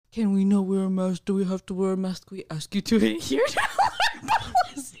can we not wear a mask? Do we have to wear a mask? We ask you to adhere to our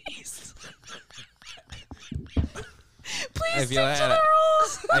policies. Please stick to the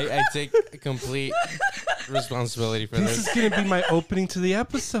rules. I take complete responsibility for This this. is going to be my opening to the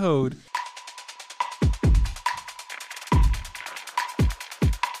episode.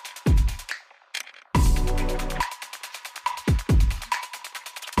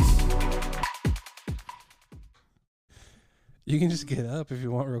 You can just get up if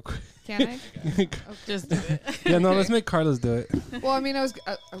you want real quick. Can I? Just do it. Yeah, no, let's make Carlos do it. Well, I mean, I was.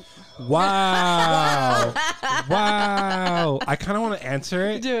 Wow. Wow. I kind of want to answer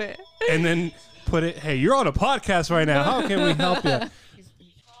it Do it. and then put it, hey, you're on a podcast right now. How can we help you?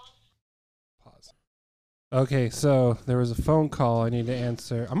 Pause. Okay, so there was a phone call I need to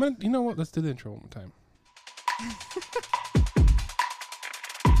answer. You know what? Let's do the intro one more time.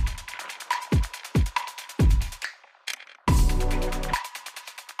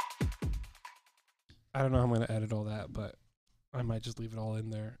 I don't know how I'm going to edit all that, but I might just leave it all in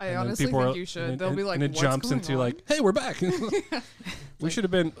there. I And then honestly people think you should. They'll be like, and it "What's jumps going into on?" like, hey, we're back. We should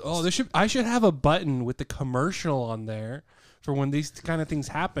have been. Oh, I should have a button with the commercial on there for when these kind of things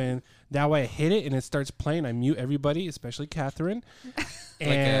happen. That way, I hit it and it starts playing. I mute everybody, especially Catherine.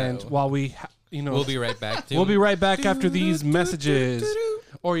 And while we, We'll be right back. we'll be right back after these messages.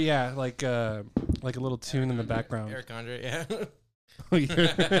 Or yeah, like a little tune in the background. Eric Andre,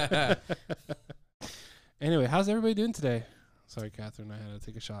 yeah. Anyway, how's everybody doing today? Sorry, Catherine, I had to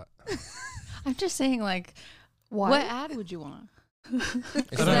take a shot. I'm just saying, like, Why? what ad would you want? It's Is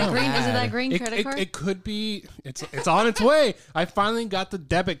it not that green? Is it bad. that green credit card? It could be. It's on its way. I finally got the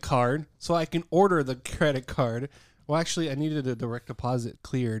debit card, so I can order the credit card. Well, actually, I needed a direct deposit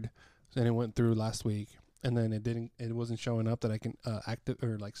cleared, and it went through last week, and then it didn't. It wasn't showing up that I can active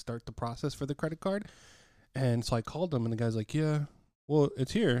or like start the process for the credit card. And so I called them, and the guy's like, "Yeah, well,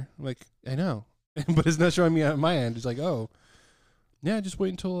 it's here." I'm like, I know, but it's not showing me on my end. It's like, "Oh, yeah, just wait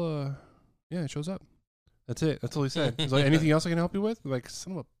until it shows up." That's it. That's all he said. He's like, "Anything else I can help you with?" I'm like,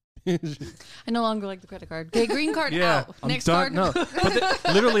 son of a bitch. I no longer like the credit card. Okay, green card out. I'm Next done. card. No, but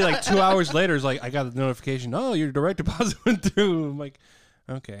literally like 2 hours later, it's like I got the notification. Oh, your direct deposit went through. I'm like,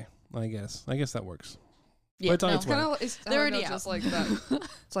 okay, I guess that works. Yeah, But it's on no. its It's kind of. It's They're already already out. just like that.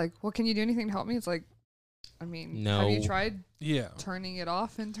 It's like, well, can you do anything to help me? It's like, I mean, No. have you tried Yeah. turning it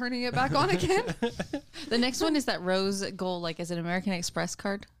off and turning it back on again? The next one is that rose gold, like, as an American Express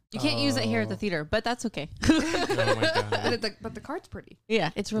card. You can't use it here at the Oh. theater, but that's okay. Oh my god. But the card's pretty.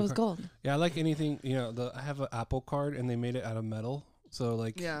 Yeah, it's rose gold. Yeah, I like anything. I have an Apple card, and they made it out of metal, so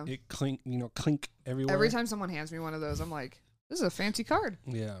like Yeah. it clink everywhere. Every time someone hands me one of those, I'm like, this is a fancy card.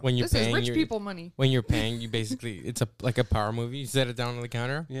 Yeah. When you're This is paying, rich people money. when you're paying, you basically it's like a power movie. You set it down on the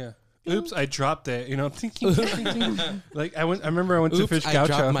counter. Yeah. Oops, I dropped it. I'm thinking. Like I remember I went to Oops, Fish I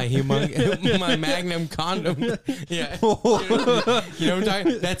Gaucho. dropped my Magnum condom. Yeah, you know what I'm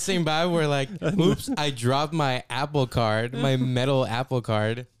talking? That same vibe where like, oops, I dropped my Apple card, my metal Apple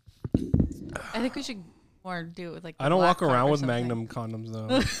card. I think we should more do it with, like, the I don't black walk card around or with something. Magnum condoms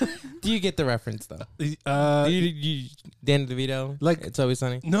though. Do you get the reference though? Uh, Danny DeVito, like- It's Always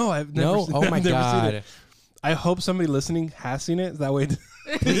Sunny. no, I've never. No, oh my I've never seen god. it. I hope somebody listening has seen it. That way,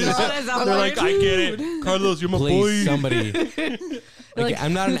 That's not they're weird. like, I get it, Carlos, you're my Please, boy. somebody. Like- Okay,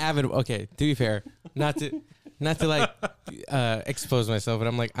 I'm not an avid. Okay, to be fair, not to like expose myself,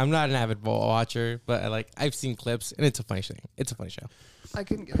 but I'm not an avid ball watcher. But I've seen clips, and it's a funny thing. It's a funny show. I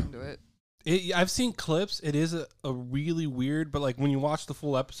couldn't get into it. I've seen clips. It is a really weird, but like when you watch the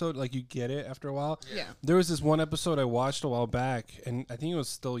full episode, like you get it after a while. Yeah. There was this one episode I watched a while back, and I think it was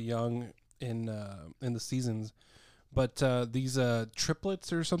still young in the seasons, but these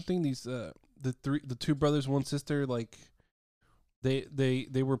triplets or something. These the two brothers, one sister, like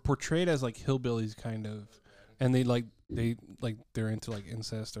they were portrayed as like hillbillies kind of, and they're into like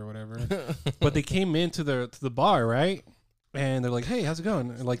incest or whatever. But they came into the bar, right? And they're like, "Hey, how's it going?"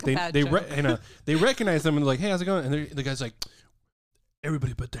 And like Bad they joke. they recognize them and they're like, "Hey, how's it going?" And the guy's like,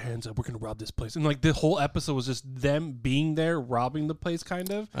 "Everybody put their hands up. We're gonna rob this place." And like the whole episode was just them being there, robbing the place,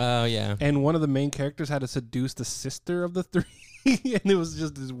 kind of. Oh yeah. And one of the main characters had to seduce the sister of the three, and it was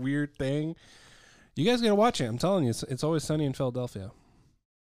just this weird thing. You guys gotta watch it. I'm telling you, it's Always Sunny in Philadelphia.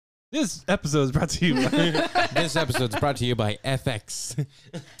 This episode is brought to you by... This episode is brought to you by FX.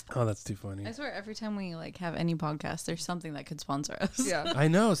 Oh, that's too funny. I swear, every time we like have any podcast, there's something that could sponsor us. Yeah. I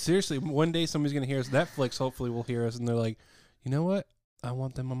know, seriously. One day somebody's gonna hear us. Netflix hopefully will hear us, and they're like, you know what? I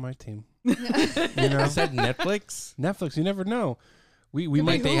want them on my team. You know, I said Netflix. Netflix. You never know. We Could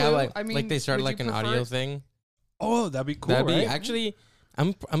might. be They have Hulu. I mean, like they started would like you an prefer audio it? thing. Oh, that'd be cool. That'd be right? actually.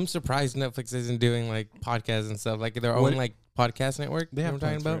 I'm surprised Netflix isn't doing like podcasts and stuff like their own What- like podcast network. They You have know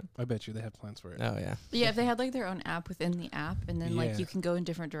what I'm plans talking for it. I bet you they have plans for it. about? Oh yeah. Yeah, if they had like their own app within the app, and then like Yeah. you can go in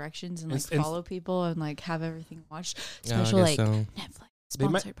different directions and like And- follow people and like have everything watched. Yeah, I Special guess like so. Netflix, They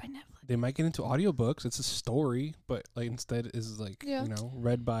might- sponsored by Netflix. They might get into audiobooks. It's a story, but like instead is like Yeah.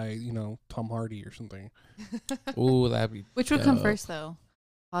 read by Tom Hardy or something. Ooh, that'd be Which would come dope. first though,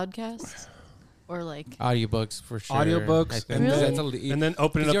 podcasts or like audiobooks for sure. Audiobooks, I think and Really? that's then, and then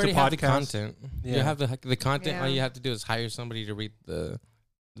open it 'cause up you to already have the podcasts. content. Yeah. You have the content. All Yeah. you have to do is hire somebody to read the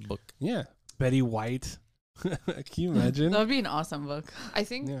book. Yeah, Betty White. Can you imagine? that would be an awesome book. I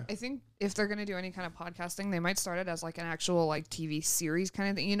think Yeah. if they're gonna do any kind of podcasting, they might start it as like an actual like TV series kind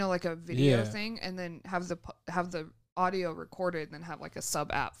of thing, like a video Yeah. thing, and then have the audio recorded, and then have like a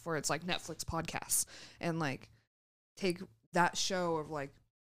sub app for it's like Netflix podcasts, and like take that show of like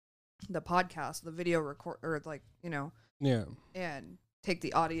the podcast, the video record, or like Yeah. and take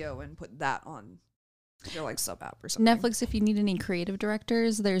the audio and put that on their like sub app or something. Netflix, if you need any creative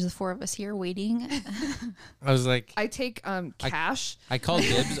directors, there's the 4 of us here waiting. I was like, I take cash. I called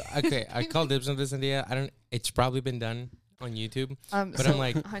dibs. Okay, I called dibs on this idea. It's probably been done on YouTube. But I'm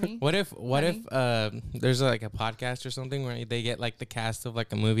like, honey, What if there's like a podcast or something where they get like the cast of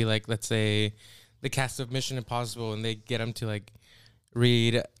like a movie, like let's say the cast of Mission Impossible, and they get them to like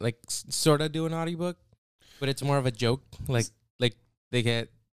read like sort of do an audiobook, but it's more of a joke. Like they get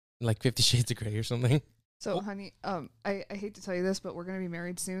like 50 Shades of Grey or something. So, honey, I hate to tell you this, but we're gonna be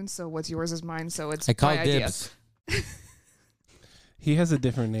married soon. So, what's yours is mine. So it's I called my idea. dibs. He has a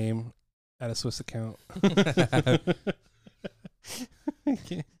different name at a Swiss account.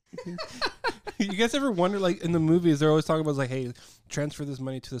 You guys ever wonder, like in the movies, they're always talking about like, hey, transfer this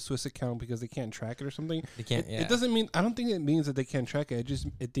money to the Swiss account because they can't track it or something. They can't. It doesn't mean. I don't think it means that they can't track it.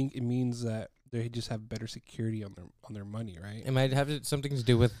 I think it means that they just have better security on their money, right? It might have something to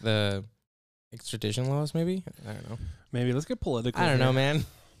do with the extradition laws, maybe. I don't know. Maybe let's get political. I don't know, here. man.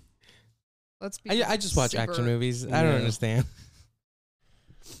 Let's be. I just watch action movies. I don't Yeah. understand.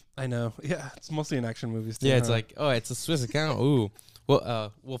 I know. Yeah, it's mostly in action movies. Too, Yeah, it's huh? like, oh, it's a Swiss account. Ooh.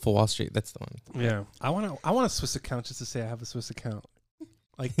 Well, Wolf of Wall Street. That's the one. yeah. I want a Swiss account just to say I have a Swiss account.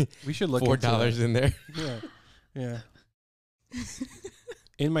 Like we should look $4 in there. into Yeah.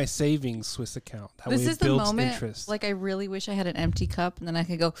 In my savings Swiss account. That This way is it the builds moment. interest. Like I really wish I had an empty cup, and then I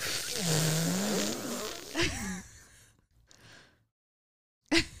could go.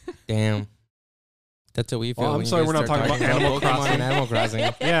 Damn. That's what we feel. Well, I'm when you sorry guys we're not start talking about Animal Pokemon Crossing. and Animal Crossing.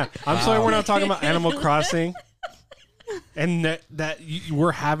 Yeah, I'm sorry Wow. we're not talking about Animal Crossing, and that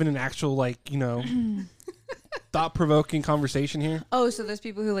we're having an actual thought-provoking conversation here. Oh, so there's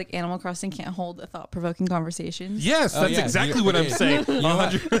people who like Animal Crossing can't hold a thought-provoking conversations. Yes, Oh, that's yeah. exactly what I'm Okay. saying. You know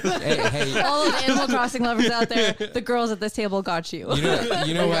what? hey, All of the Animal Crossing lovers out there, the girls at this table got you. you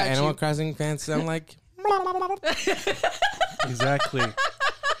know what got Animal you. Crossing fans sound like? Exactly.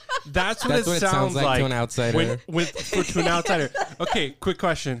 That's what, That's what it it sounds like to an when, outsider. to an outsider. Okay, quick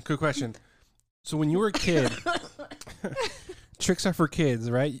question. So when you were a kid, tricks are for kids,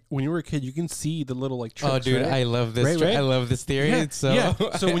 right? When you were a kid, you can see the little like tricks. Oh, dude, right? I love this. Right? I love this theory. Yeah, It's so yeah.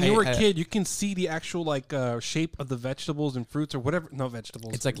 So when you were a I- kid, you can see the actual shape of the vegetables and fruits or whatever. No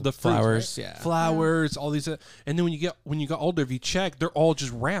vegetables. it's like the the fruits, flowers. right? Yeah. Flowers, all these, and then when you got older, if you check, they're all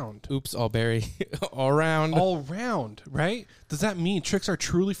just round, Oops, all berry, all round. all round, right? Does that mean tricks are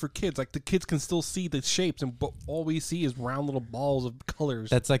truly for kids? Like the kids can still see the shapes, and but all we see is round little balls of colors.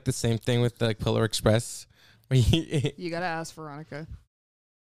 That's like the same thing with the Polar Express. Where you- You gotta ask Veronica.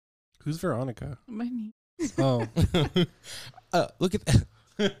 Who's Veronica? My knee. Oh, look at that.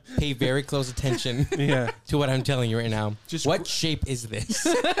 Pay very close attention yeah. to what I'm telling you right now. Just What shape is this?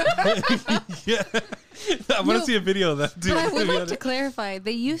 Yeah. I want to see a video of that, dude. But I would like to clarify,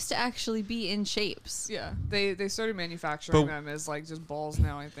 they used to actually be in shapes. Yeah, they started manufacturing But- them as like just balls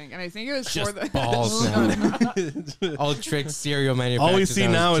now. I think, and I think it was Just for the balls now. All Trix cereal manufacturers. All we see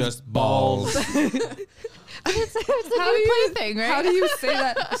now is just balls. It's the How do new you- plaything, right? How do you say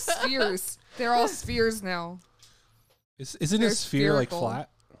that? Spheres. They're all spheres now. Isn't They're a sphere like spherical. flat?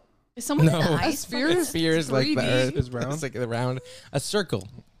 Is someone No. in A ice? sphere A is sphere is like 3D. the Is round? It's like the round. A circle.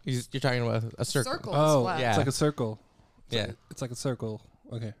 You're talking about a circle. Circle Oh, is flat. yeah. It's like a circle. Yeah. It's like a circle.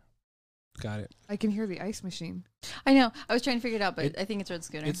 Okay. Got it. I can hear the ice machine. I know. I was trying to figure it out, but It- I think it's Red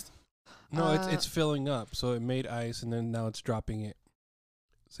Scooter. It's no, Uh, it's filling up. So it made ice and then now it's dropping it.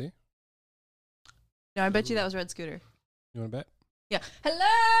 See? No, I bet you that was Red Scooter. You want to bet? Yeah. Hello?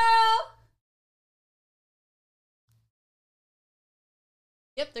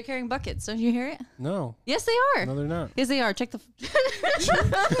 Yep, they're carrying buckets. Don't you hear it? No. Yes, they are. No, they're not. Yes, they are. Check the.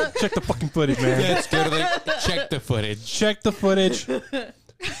 Check the fucking footage, man. Let's go to the check the footage. Check the footage.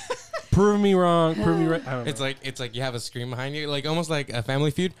 Prove me wrong. Prove me right. I don't know. It's like you have a screen behind you, like almost like a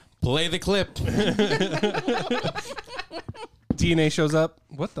Family Feud. Play the clip. DNA shows up.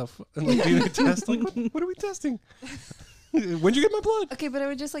 What the fuck? Like DNA test. Like what are we testing? When'd you get my blood? Okay, but I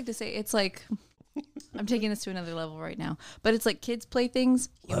would just like to say it's like I'm taking this to another level right now. But it's like kids play things,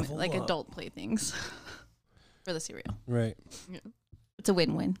 like adult play things for the cereal. Right. It's a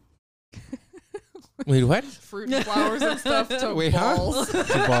win-win. Wait, what? Fruit and flowers and stuff to Wait, huh? balls.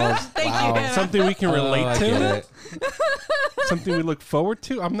 The balls. Thank you. Something we can relate I to. get it. Something we look forward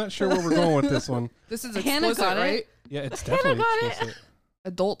to. I'm not sure where we're going with this one. This is Hannah explicit, got it. right? Yeah, it's definitely got it. explicit.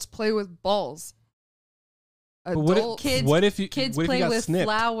 Adults play with balls. But what if, Kids- what if you Kids what if you play got with snipped?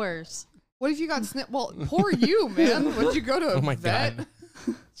 flowers. What if you got snipped? Well, poor you, man. Would you go to a Oh my vet? God.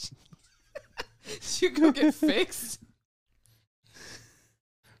 You go get fixed.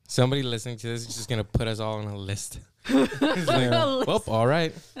 Somebody listening to this is just gonna put us all on a list. It's like, well, all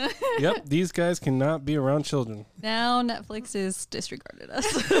right. Yep, these guys cannot be around children. Now Netflix has disregarded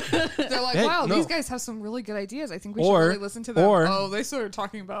us. They're like, Hey, wow, no. these guys have some really good ideas. I think we Or- should really listen to them. or- Oh, they started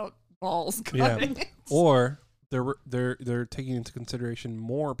talking about balls. Got Yeah. it. Or they're taking into consideration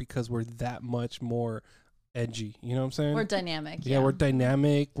more because we're that much more edgy. You know what I'm saying? We're dynamic. yeah, we're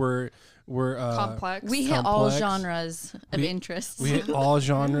dynamic. We're Complex. We hit all complex. genres of We- interests. we hit all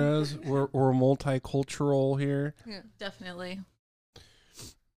genres. We're multicultural here. Definitely.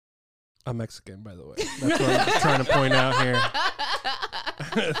 I'm Mexican, by the way. That's what I'm trying to point out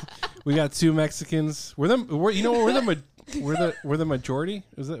here. We got 2 Mexicans. We're the majority.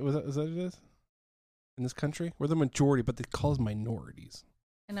 Is that what it is? In this country, we're the majority, but they call us minorities.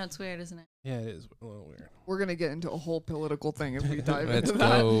 I know it's weird, isn't it? Yeah, it is a little weird. We're gonna get into a whole political thing if we dive Let's into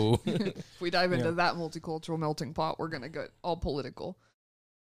that. go. If we dive into Yeah. that multicultural melting pot, we're gonna get all political.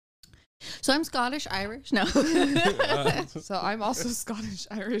 So I'm Scottish, Irish, no, So I'm also Scottish,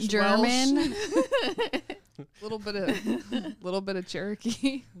 Irish, German. little bit of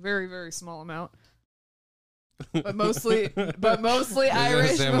Cherokee, very very small amount, but mostly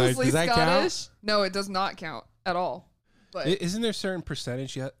Irish, say, I'm like, mostly does that count? Scottish. No, it does not count at all. But Isn't there a certain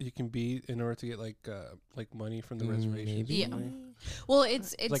percentage you can be in order to get like money from the reservation? Maybe. Yeah. Well,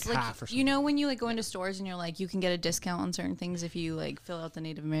 it's Like like half or you know when you like go into stores and you're like you can get a discount on certain things if you like fill out the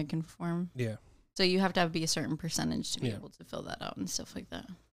Native American form. Yeah. So you have to be a certain percentage to be Yeah. able to fill that out and stuff like that.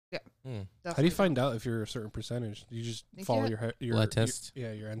 How do you find out if you're a certain percentage? You just Think follow you your Blood test?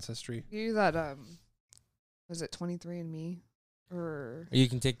 your ancestry. You do that? Was it 23andMe or? You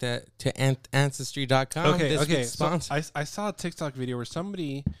can take that to ancestry.com. Okay, This okay. week's So sponsor. I saw a TikTok video where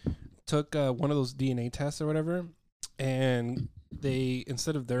somebody took one of those DNA tests or whatever, and they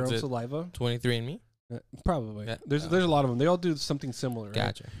instead of their Is own it saliva, 23andMe? probably Yeah. there's a lot of them. They all do something similar. Right?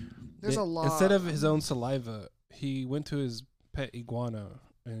 Gotcha. There's a lot. Instead of his own saliva, he went to his pet iguana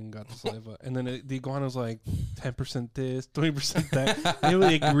and got the saliva, and then the iguana was like 10% this, 20% that. It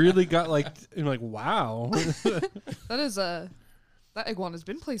like really got like, you're like, wow. That iguana's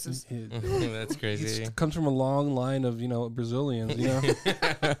been places. That's crazy. It comes from a long line of Brazilians.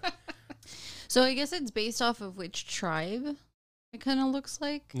 So I guess it's based off of which tribe it kind of looks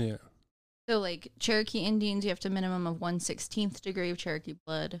like. Yeah. So like Cherokee Indians, you have to minimum of 1/16th degree of Cherokee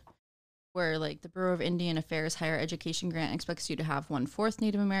blood. Where like the Bureau of Indian Affairs Higher Education Grant expects you to have 1/4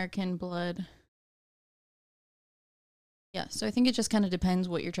 Native American blood. Yeah, so I think it just kind of depends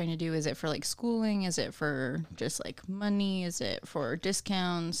what you're trying to do. Is it for like schooling? Is it for just like money? Is it for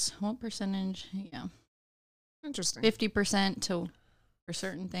discounts? What percentage? Yeah, Interesting. 50% to for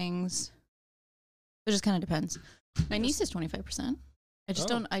certain things. It just kind of depends. My niece is 25%. I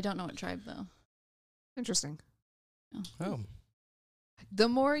just Oh. I don't know what tribe though. Interesting. Oh. The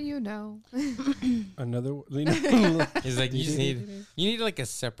more you know. Another one. It's like you just need like a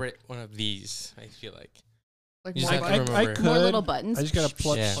separate one of these, I feel like. Like You more just like, have to I remember. could. More little buttons. I just gotta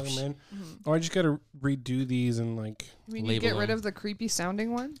plug Yeah. them in, Mhm. or I just gotta redo these and like. I mean, you label get rid them. of the creepy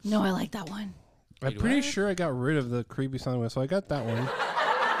sounding one. No, I like that one. I'm Wait, pretty what? sure I got rid of the creepy sounding one, so I got that one.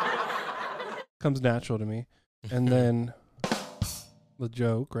 Comes natural to me, and then the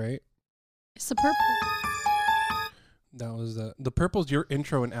joke, right? It's the purple. That was the purple's your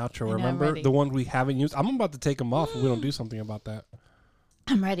intro and outro. I know, I'm Remember ready. the one we haven't used? I'm about to take them off if we don't do something about that.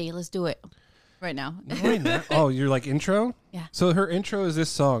 I'm ready. Let's do it right now. No, wait, no. Oh, you're like intro? Yeah. So her intro is this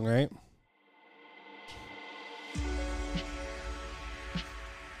song, right?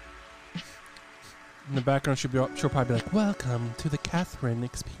 In the background, she'll probably be like, "Welcome to the Catherine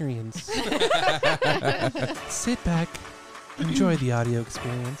experience. Sit back, enjoy the audio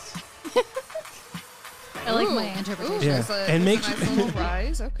experience, I like Ooh, my interpretation. ooh, Yeah. it's a, And it's make a nice sure- little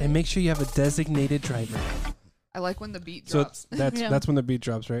rise. Okay. and make sure you have a designated driver." I like when the beat So drops. that's Yeah. that's when the beat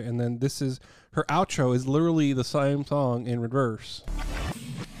drops, right? And then this is her outro is literally the same song in reverse.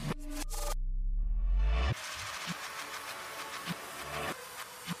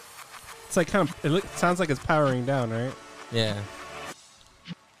 It's like kind of it sounds like it's powering down, right? Yeah.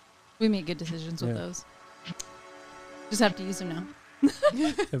 We make good decisions with Yeah. those. Just have to use them now.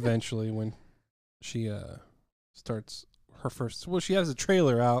 Eventually, when she starts her first, well, she has a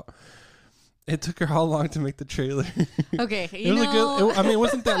trailer out. It took her how long to make the trailer? Okay, It you was know. I mean, it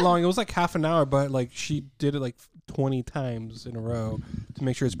wasn't that long. It was like half an hour, but like she did it like 20 times in a row to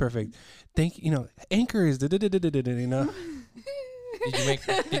make sure it's perfect. Anchor is you know.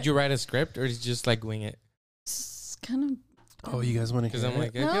 Did you write a script or did you just like wing it? It's kind of. Oh, you guys want to Because hear I'm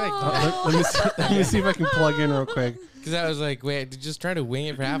like, it? I feel like No. Let me see if I can plug in real quick. because I was like, wait, to just try to wing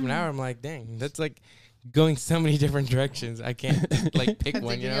it for half an hour. I'm like, dang, that's like going so many different directions. I can't like pick I'm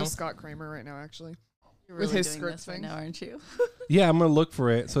one, thinking you know? of Scott Kramer right now, actually. You're With really his doing script this right thing. now, aren't you? Yeah, I'm gonna look for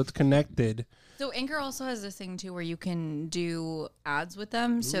it. So it's connected. So Anchor also has this thing too where you can do ads with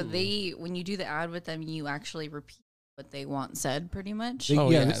them. So when you do the ad with them, you actually repeat what they want said, pretty much. They- Oh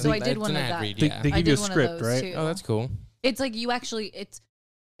yeah, yeah, so I did that's one an of ad that. read, They, yeah. they I give you a did one of script, those, right? too. Oh, that's cool. It's like you actually it's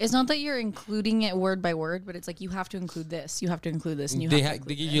not that you're including it word by word, but it's like you have to include this, you have to include this, and you They have to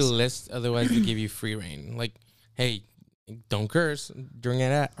they include give you a this. list, otherwise they give you free reign. Like, hey, don't curse during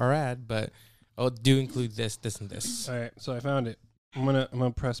our ad, but do include this, and this. All right, so I found it. I'm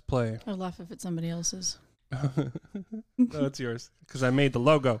gonna press play. I'd laugh if it's somebody else's. No, it's yours because I made the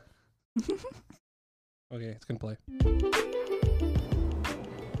logo. Okay, it's gonna play.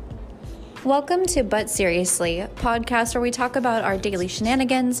 Welcome to But Seriously, a podcast where we talk about our daily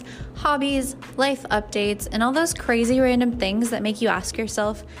shenanigans, hobbies, life updates, and all those crazy random things that make you ask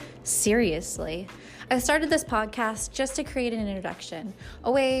yourself, seriously. I started this podcast just to create an introduction,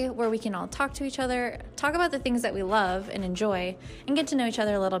 a way where we can all talk to each other, talk about the things that we love and enjoy, and get to know each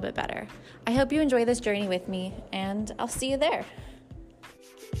other a little bit better. I hope you enjoy this journey with me, and I'll see you there.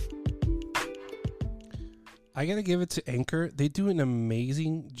 I gotta give it to Anchor. They do an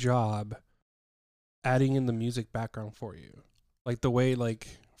amazing job adding in the music background for you, like the way like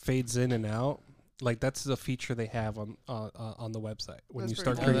fades in and out. Like that's the feature they have on the website when That's you pretty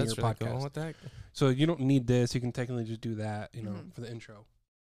start cool. creating that's your really podcast. cool. What the heck? So you don't need this. You can technically just do that, you know, Mhm. for the intro.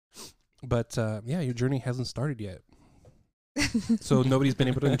 But yeah, your journey hasn't started yet, so nobody's been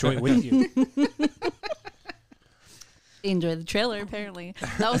able to enjoy it with you. Enjoy the trailer, apparently.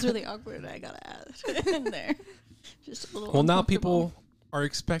 That was really awkward. I gotta add in there. Just a little Well, now uncomfortable. people are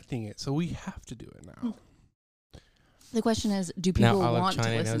expecting it, so we have to do it now. The question is, do Now people all want of to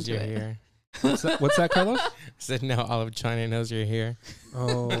China listen knows to you're it? here. What's that, Carlos? I said now all of China knows you're here.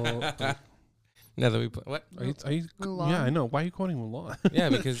 Oh, Now that we play, what? are you? Mulan. Yeah, I know. Why are you quoting Mulan? Yeah,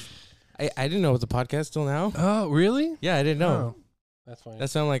 because I didn't know it was a podcast till now. Oh, really? Yeah, I didn't know. Oh, that's fine.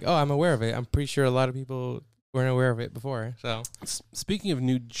 That's why I'm like, oh, I'm aware of it. I'm pretty sure a lot of people weren't aware of it before. So Speaking of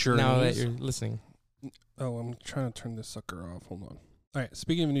new journeys, now that you're listening, oh, I'm trying to turn this sucker off. Hold on. All right.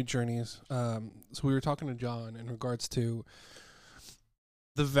 Speaking of new journeys, so we were talking to John in regards to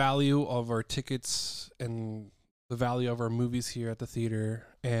the value of our tickets and the value of our movies here at the theater.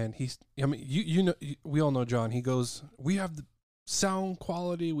 And I mean, you know, we all know John. He goes, we have the sound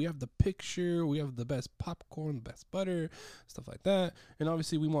quality, we have the picture, we have the best popcorn, the best butter, stuff like that. And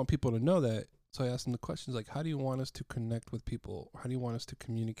obviously, we want people to know that. So I asked him the questions like, how do you want us to connect with people? How do you want us to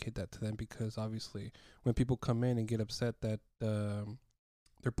communicate that to them? Because obviously, when people come in and get upset that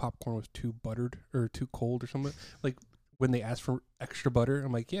their popcorn was too buttered or too cold or something, like when they ask for extra butter,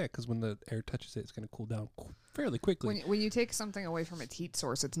 I'm like, yeah, because when the air touches it, it's going to cool down fairly quickly. When you take something away from its heat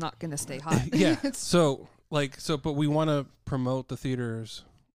source, it's not going to stay hot. Yeah. It's- So but we want to promote the theater's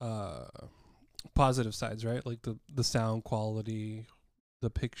positive sides, right? Like the sound quality, the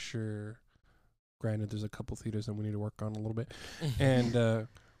picture. Granted, there's a couple theaters that we need to work on a little bit, and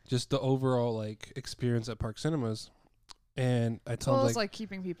just the overall like experience at Park Cinemas. And I told well, him it's like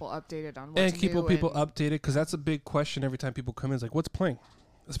keeping people updated on what's and keep new people and- updated because that's a big question every time people come in. Is like, what's playing?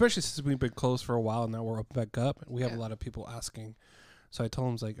 Especially since we've been closed for a while and now we're up back up. We have Yeah. a lot of people asking. So I told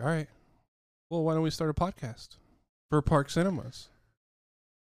him, like, all right, well, why don't we start a podcast for Park Cinemas?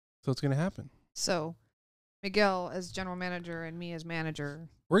 So it's gonna happen. So, Miguel as general manager and me as manager,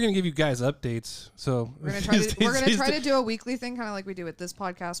 We're gonna give you guys updates. So we're gonna try to do a weekly thing, kind of like we do with this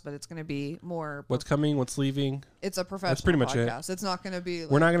podcast, but it's gonna be more. what's coming, what's leaving. It's a professional pretty much it. podcast. It's not gonna be.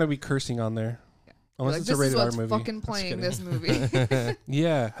 Like, We're not gonna be cursing on there. Yeah. Unless like, it's this a rated is R what's movie. fucking Just playing kidding. this movie.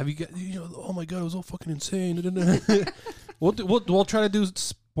 Yeah. Have you got? Oh my god, it was all fucking insane. we'll try to do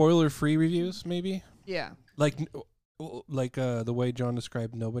spoiler free reviews, maybe. Yeah. Like like the way John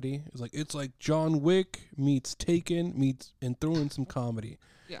described Nobody. It's like John Wick meets Taken meets and throw in some comedy.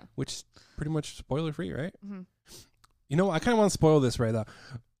 Yeah. Which is pretty much spoiler free, right? Mhm. You know, I kind of want to spoil this right now.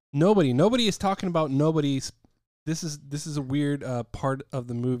 Nobody is talking about nobody's. This is a weird part of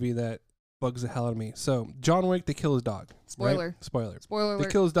the movie that bugs the hell out of me. So John Wick, they kill his dog. Spoiler. Right? Spoiler. Spoiler They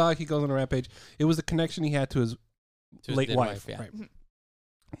alert. kill his dog. He goes on a rampage. It was the connection he had to his To his late dead wife. yeah. Right.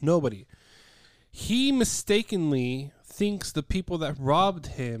 Nobody. He mistakenly thinks the people that robbed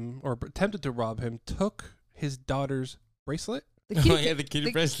him or attempted to rob him took his daughter's bracelet. The Oh, kitty yeah, cat- the kitty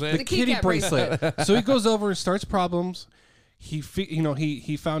the- bracelet. The kitty kitty cat bracelet. So he goes over and starts problems. He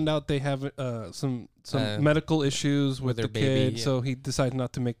found out they have some medical issues with their the baby, kid, yeah. so he decided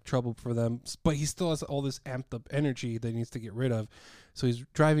not to make trouble for them. But he still has all this amped up energy that he needs to get rid of. So he's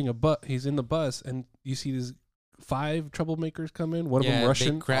driving he's in the bus, and you see these 5 troublemakers come in. One of them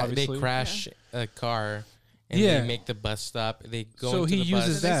Russian, They obviously. crash a car, and Yeah. they make the bus stop. They go So into he the uses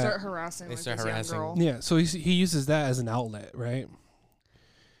bus. So they that. start harassing. They like, start this young harassing. girl. Yeah, so he uses that as an outlet, right?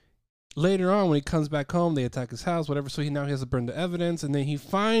 Later on, when he comes back home, they attack his house, whatever. So he has to burn the evidence, and then he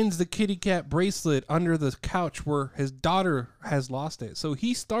finds the kitty cat bracelet under the couch where his daughter has lost it. So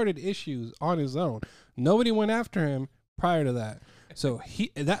he started issues on his own. Nobody went after him prior to that. So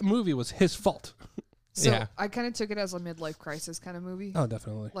that movie was his fault. So Yeah. I kind of took it as a midlife crisis kind of movie. Oh,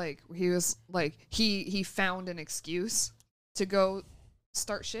 definitely. Like he was like he found an excuse to go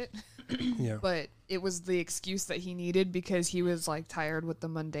start shit, Yeah. but it was the excuse that he needed because he was like tired with the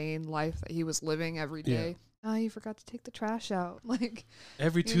mundane life that he was living every Yeah. day. Oh, you forgot to take the trash out. Like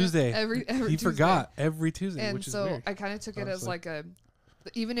Every you know, Tuesday. every He Tuesday. forgot every Tuesday, And which is so weird. I kind of took it as honestly.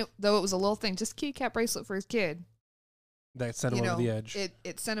 like though it was a little thing, just kitty cat bracelet for his kid. That sent him You over know, the edge.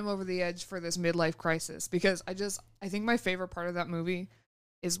 It sent him over the edge for this midlife crisis because I think my favorite part of that movie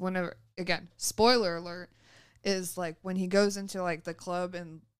is whenever, again, spoiler alert, is like when he goes into like the club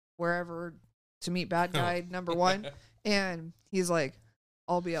and wherever to meet bad guy number 1, and he's like,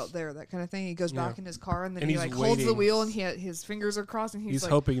 I'll be out there, that kind of thing. He goes back in his car and then And he he's like holds the waiting. wheel and his fingers are crossed and He's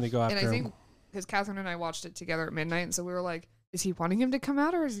like, hoping to go after and I him. think because Catherine and I watched it together at midnight, and so we were like, is he wanting him to come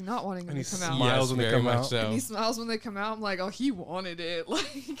out or is he not wanting him And to he come out? smiles Yes, when they very come much out. so. And he smiles when they come out. I'm like, oh, he wanted it.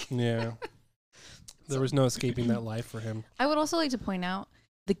 Like, Yeah. There was no escaping that life for him. I would also like to point out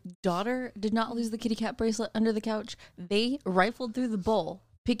the daughter did not lose the kitty cat bracelet under the couch. They rifled through the bowl,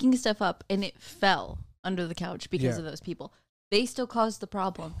 picking stuff up, and it fell under the couch because Yeah. of those people. They still caused the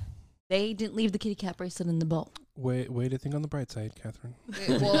problem. They didn't leave the kitty cat bracelet in the bowl. Way to think on the bright side, Catherine.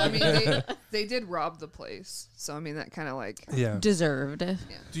 well, I mean, they did rob the place, so I mean that kind of like Yeah. Deserved.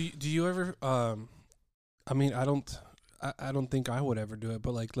 Do you ever I mean, I don't think I would ever do it,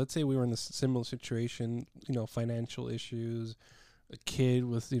 but like let's say we were in a similar situation, financial issues, a kid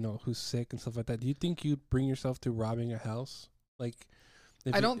with, who's sick and stuff like that. Do you think you'd bring yourself to robbing a house? Like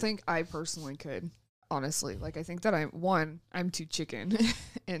if I you- don't think I personally could, honestly. Like I think that I'm too chicken,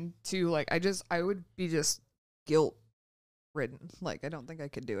 and 2, like I would be just guilt ridden. Like I don't think I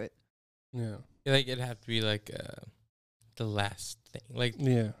could do it. Yeah. Like it'd have to be like the last thing, like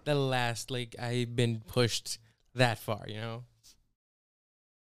Yeah. the last, like I've been pushed that far, you know.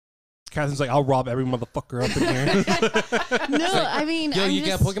 Catherine's like, I'll rob every motherfucker up in here. No, I mean, Yo, I'm you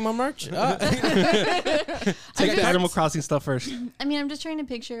just, got Pokemon merch? Take the Animal Crossing stuff first. I mean, I'm just trying to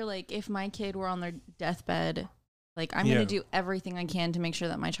picture like if my kid were on their deathbed, like I'm Yeah. gonna do everything I can to make sure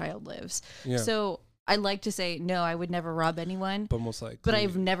that my child lives. Yeah. So I'd like to say no, I would never rob anyone. But most likely. But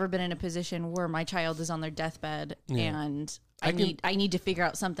I've never been in a position where my child is on their deathbed Yeah. and I can- I need to figure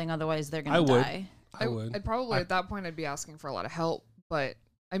out something, otherwise they're I gonna would. die. I would. I'd probably at that point I'd be asking for a lot of help, but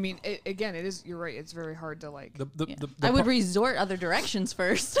I mean, again, it is. You're right. It's very hard to like Yeah. I would resort other directions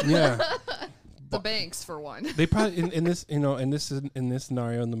first. Yeah. the banks for one. They probably in this in this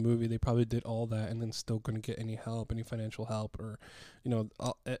scenario in the movie they probably did all that and then still couldn't get any help, any financial help, or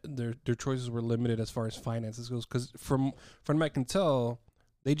their choices were limited as far as finances goes. Because from what I can tell,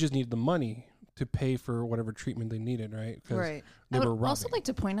 they just needed the money to pay for whatever treatment they needed, right? 'Cause Right. They I were would also robbing. like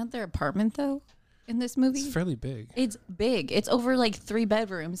to point out their apartment though in this movie. It's fairly big. It's big. It's over like 3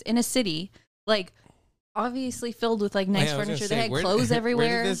 bedrooms in a city, like obviously filled with like nice Yeah, I was gonna furniture. say, They had where- clothes Where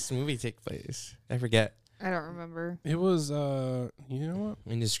everywhere. did this movie take place? I forget. I don't remember. It was you know what?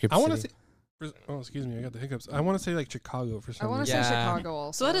 In the script. I want to city. say. Oh, excuse me, I got the hiccups. I want to say like Chicago for I some want to reason. say Yeah. Chicago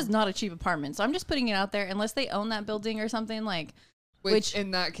also. So that is not a cheap apartment. So I'm just putting it out there. Unless they own that building or something, like which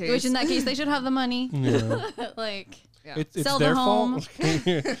in that case, which in that case they should have the money. Yeah. Like yeah. It's Sell their the home.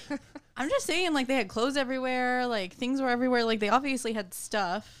 fault. I'm just saying, like they had clothes everywhere, like things were everywhere. Like they obviously had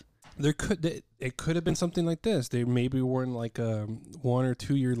stuff. It could have been something like this. They maybe were in like a 1 or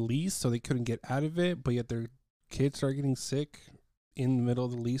 2 year lease, so they couldn't get out of it, but yet they're kids start getting sick in the middle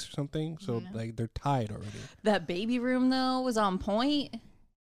of the lease or something. So like they're tied already. That baby room though was on point.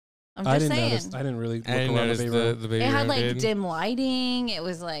 I'm I just didn't saying. notice. I didn't really look I didn't around notice the baby room. the baby It had room, like dude. dim lighting. It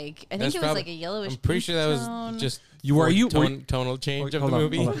was like I think That's it was prob- like a yellowish. I'm pretty sure that was tone. just Were you tonal change of hold the on,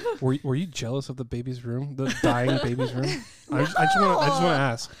 movie. hold on. Were you jealous of the baby's room, the dying baby's room? I just want to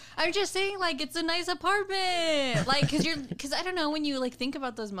ask. I'm just saying, like, it's a nice apartment. Like, because I don't know, when you, like, think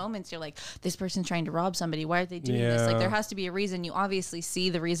about those moments, you're like, this person's trying to rob somebody. Why are they doing this? Like, Yeah. there has to be a reason. You obviously see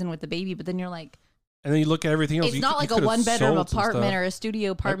the reason with the baby, but then you're like, And then you look at everything else. it's you not could- like you a could've one-bedroom sold some apartment stuff. or a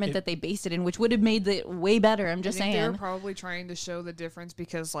studio apartment it- that they based it in, which would have made it way better. I'm just I think they were saying. probably trying to show the difference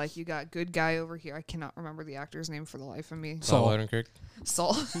because, like, you got good guy over here. I cannot remember the actor's name for the life of me. Saul Odenkirk.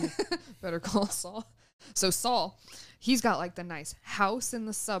 Saul. Better call Saul. So Saul, he's got like the nice house in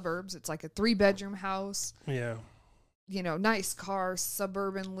the suburbs. It's like a 3-bedroom house. Yeah. You know, nice car,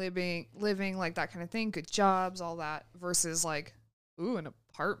 suburban living, like that kind of thing. Good jobs, all that. Versus like, ooh, an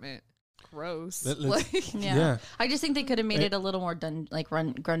apartment. Gross. Let's- Like Yeah. I just think they could have made it a little more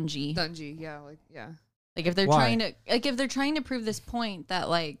grungy. dungy. Yeah. Like yeah. Like if they're Why? trying to prove this point that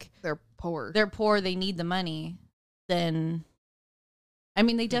like They're poor. they're poor, they need the money, then I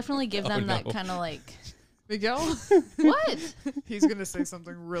mean they definitely give Oh, them that no. kind of like Miguel. what? He's gonna say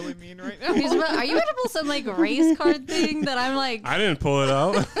something really mean right now. Are you gonna pull some like race card thing that I'm like I didn't pull it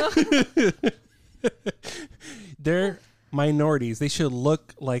out. They're minorities. They should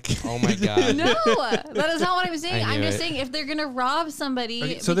look like. Oh my god. no, that is not what I'm saying. I I'm knew just it. saying if they're gonna rob somebody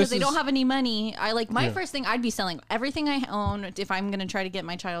Okay, so because this they don't is- have any money, I like my Yeah. first thing I'd be selling everything I own if I'm gonna try to get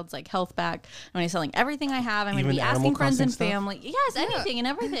my child's like health back. I'm gonna be selling everything I have. I'm gonna Even be animal asking friends crossing and stuff? family. Yes, anything and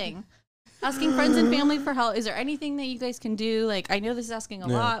everything. Asking friends and family for help. Is there anything that you guys can do? Like I know this is asking a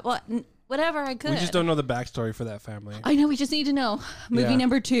Yeah. lot. Well, whatever I could. We just don't know the backstory for that family. I know. We just need to know. Movie Yeah.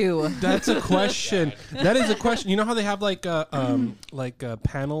 number 2. That's a question. That is a question. You know how they have like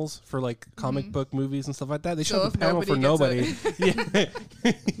panels for like comic book movies and stuff like that? They should So have a if panel for nobody nobody.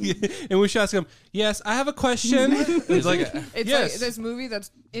 Yeah. And we should ask them, yes, I have a question. It's like, It's yes. like this movie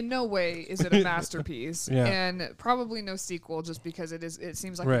that's in no way is it a masterpiece, Yeah. and probably no sequel, just because it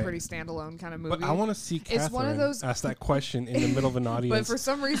seems like Right. a pretty standalone kind of movie. But I want to see Catherine It's one of those- ask that question in the middle of an But audience. for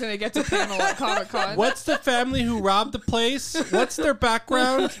some reason, it gets a panel at Comic Con. What's the family who robbed the place? What's their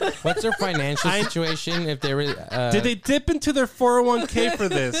background? What's their financial situation if they were? Did they dip into their 401k for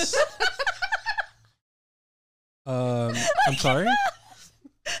this? I'm sorry?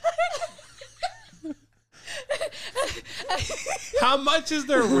 How much is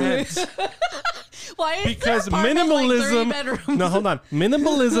their rent? Why is Because their apartment, like, 3 minimalism. bedrooms? No, hold on.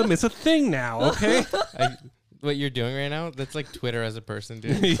 Minimalism is a thing now, okay? what you're doing right now? That's like Twitter as a person,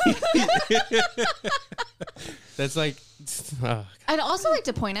 dude. That's like. Oh, I'd also like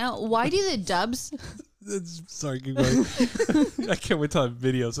to point out, why do the dubs? Sorry, keep going. I can't wait till I have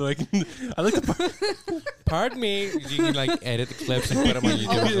video so I can. I like to. pardon me. You can like edit the clips and put them on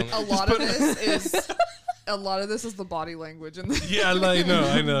YouTube. or something. A lot of this is the body language and the Yeah,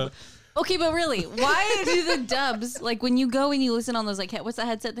 I know. Okay, but really, why do the dubs, like when you go and you listen on those, like, what's that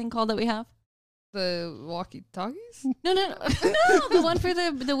headset thing called that we have? the walkie-talkies. No, the one for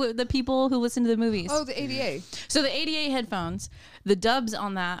the people who listen to the movies. Oh, the ADA. So the ADA headphones, the dubs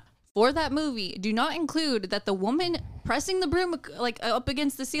on that for that movie do not include that the woman pressing the broom like up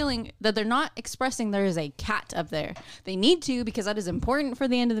against the ceiling, that they're not expressing there is a cat up there. They need to, because that is important for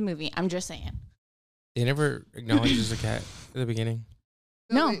the end of the movie. I'm just saying. They never acknowledge there's a cat at the beginning.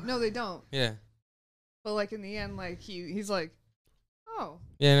 No. They don't. Yeah. But like in the end, like he's like, oh,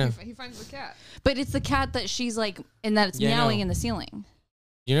 Yeah. No. he finds the cat. But it's the cat that she's like, and that it's Yeah, meowing no. in the ceiling.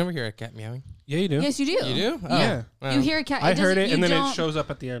 You never hear a cat meowing. Yeah, you do. Yes, you do. You do? Oh. Yeah. Wow. You hear a cat. I heard doesn't- it, you and then it don't- shows up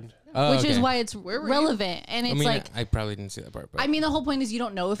at the end. Oh, which is okay. why it's Where were you? relevant. And it's I mean, like, I probably didn't see that part. But I mean, the whole point is you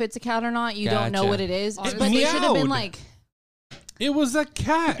don't know if it's a cat or not. You don't know Gotcha. what it is. Honestly. But they should have been Meowed. like, It was a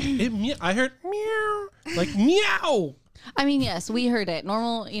cat. I heard meow, like meow. I mean, yes, we heard it.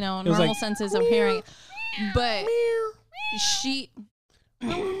 Normal, was normal like, senses of hearing. But she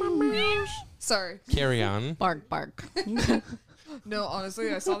Sorry. carry on. bark. No,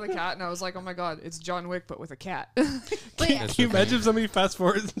 honestly, I saw the cat and I was like, oh my god, it's John Wick but with a cat. But That's Can you okay. imagine if somebody fast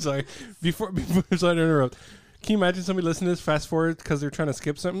forward? Sorry, before sorry to interrupt. Can you imagine somebody listening to this fast forward because they're trying to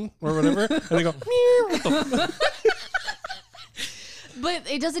skip something or whatever, and they go meow? What the But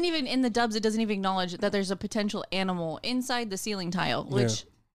it doesn't even, in the dubs, it doesn't even acknowledge that there's a potential animal inside the ceiling tile, which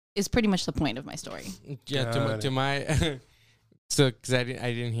is pretty much the point of my story. Yeah. Got To my. So, because I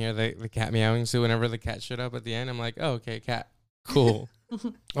didn't hear the cat meowing. So whenever the cat showed up at the end, I'm like, oh, okay, cat, cool.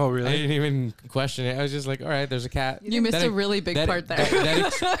 Oh, I really? didn't even question it. I was just like, all right, there's a cat. You missed That a ex- really big that- part there.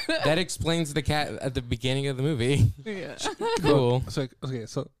 that explains the cat at the beginning of the movie. Yeah. Cool. So, okay,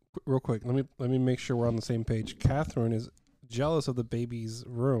 so real quick, let me make sure we're on the same page. Catherine is jealous of the baby's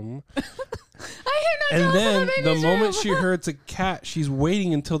room, and then the moment she hears a cat, she's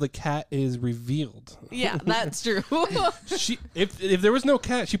waiting until the cat is revealed. Yeah, that's true. She, if there was no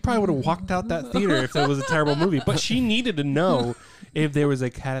cat, she probably would have walked out that theater if it was a terrible movie. But she needed to know if there was a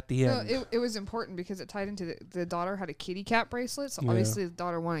cat at the No, end. it was important because it tied into the daughter had a kitty cat bracelet, so Yeah. obviously the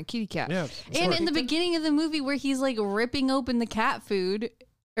daughter wanted a kitty cat. Yeah, And in the beginning of the movie where he's like ripping open the cat food,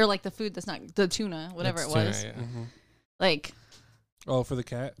 or like the food that's not the tuna, whatever It's it was. tuna, yeah. Like, oh, for the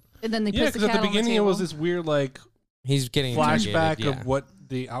cat. and then they Yeah, put the because cat at the on beginning it table. was this weird like He's getting flashback interrogated, of what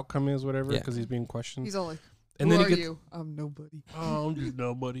the outcome is, whatever, Yeah. because he's being questioned. He's all like, And "Who then are he gets, you? I'm nobody." oh, I'm just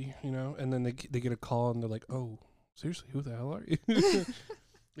nobody, you know. And then they get a call and they're like, oh, seriously, who the hell are you?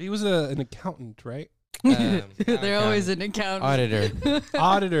 He was an accountant, right? They're always an accountant. auditor.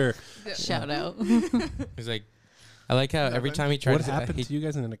 Auditor. Shout out. He's like, I like how every Nothing. time he tries What to happened to you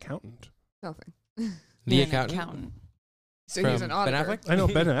guys in an accountant? Nothing. the Being an accountant, So he's From an Ben auditor. Affleck? I know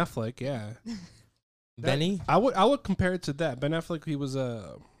Ben Affleck, yeah. Benny. I would compare it to that. Ben Affleck, he was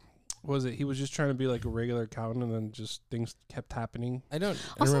he was just trying to be like a regular accountant, and then just things kept happening. I don't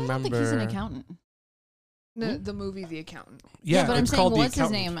Also, remember. I don't think he's an accountant. No, the movie The Accountant. Yeah, but I'm it's saying called The what's his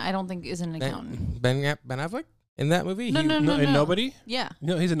Accountant. name? I don't think is an accountant. Ben Affleck in that movie. No, he- no, no, And no. nobody? Yeah.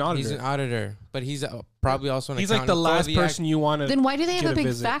 No, he's an auditor. He's an auditor, but he's probably also an. He's like the accountant for last the person you want to. Then why do they have get a a big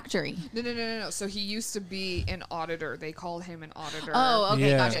visit. factory? No. So he used to be an auditor. They called him an auditor. Oh, okay,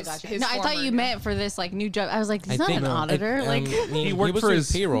 Yeah. gotcha. His No, I thought former- you meant for this like new job. I was like, he's I not think an no. auditor. Like, He worked was for doing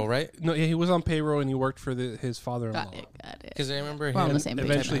his- payroll, right? No, yeah, he was on payroll and he worked for his father-in-law. got it. Because I remember We're on him. the same page.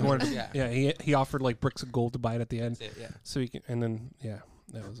 Eventually, he I wanted. Yeah. Yeah, he offered like bricks of gold to buy it at the end, That's it, yeah. so he can. And then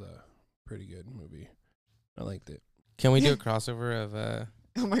that was a pretty good movie. I liked it. Can we do a crossover of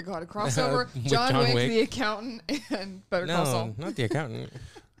Oh my god, a crossover. With John, John Wick, Wick. The Accountant, and Better Call Saul. No, not the accountant.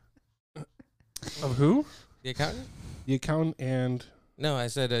 Of who? The accountant? The accountant and No, I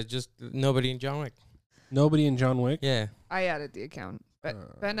said just nobody in John Wick. nobody in John Wick. Yeah. I added The Accountant.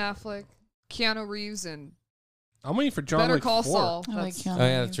 Ben Affleck, Keanu Reeves, and I'm waiting for John Better Wick Call 4. Saul. I like That's- Keanu Oh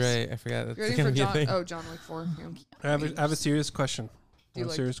yeah, that's Reeves. right. I forgot. That's You're waiting gonna for be a John. thing. Oh, John Wick 4. Yeah. I have a serious question. I Do you have a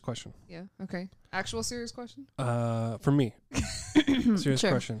like- serious question. Yeah. Okay. Actual serious question. For me, serious Sure.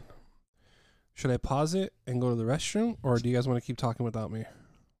 question. Should I pause it and go to the restroom, or do you guys want to keep talking without me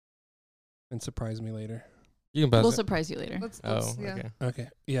and surprise me later? You can pause We'll it. surprise you later. Let's Oh, yeah. okay. Okay,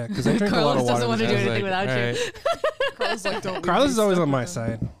 yeah, because I drink a lot of Carlos water. doesn't want to do I was anything like, without you. alright. Carlos like don't. leave Carlos me is always stuck on my with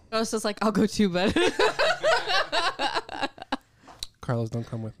them. side. Carlos is like, I'll go too, but Carlos, don't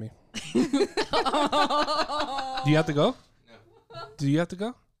come with me. Do you have to go? No. Do you have to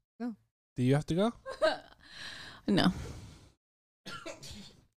go? No. Do you have to go? no.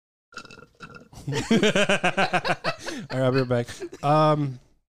 All right, I'll be right back.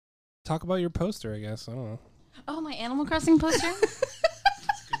 Talk about your poster, I guess. I don't know. Oh, my Animal Crossing poster.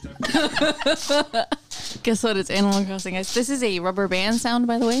 Guess what? It's Animal Crossing. Guys. This is a rubber band sound,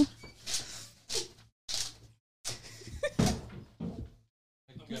 by the way.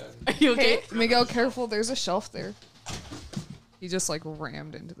 Are you okay? Hey, Miguel, careful. There's a shelf there. He just like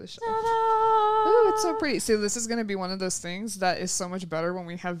rammed into the shelf. Ta-da! Ooh, it's so pretty. See, this is gonna be one of those things that is so much better when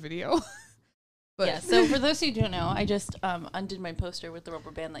we have video. But Yeah, so for those who don't know, I just undid my poster with the rubber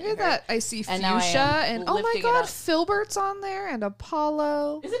band that you look heard. at that. I see And now I Fuchsia am and oh my lifting it god, up. Filbert's on there and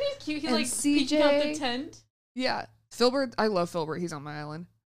Apollo. Isn't he cute? He And like peeking out the CJ. tent. Yeah, Filbert. I love Filbert. He's on my island.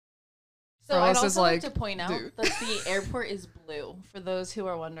 So I'd Carlos is also like like, to point out dude. that the airport is blue, for those who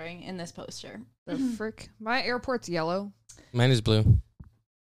are wondering, in this poster. The frick. My airport's yellow. Mine is blue.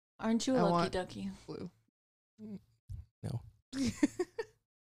 Aren't you a I lucky want- ducky? Blue. No.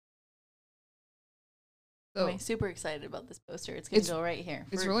 So, I'm super excited about this poster. It's going to It's- go right here.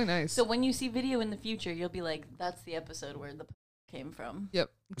 it's For- really nice. So when you see video in the future, you'll be like, that's the episode where the came from.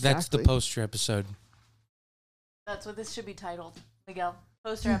 Yep. That's the exactly. poster episode. That's what this should be titled. Miguel,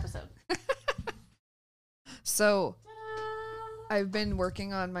 poster episode. So I've been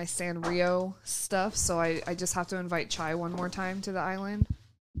working on my Sanrio stuff, so I just have to invite Chai one more time to the island.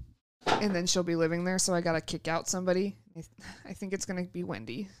 And then she'll be living there, so I gotta kick out somebody. I think it's gonna be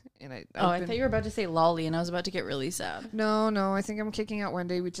Wendy. And I thought you were about to say Lolly, and I was about to get really sad. No, I think I'm kicking out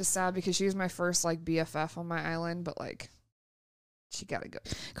Wendy, which is sad because she was my first like BFF on my island, but like she gotta go.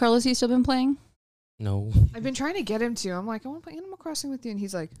 Carlos, you still been playing? No. I've been trying to get him to. I'm like, I want to play Animal Crossing with you, and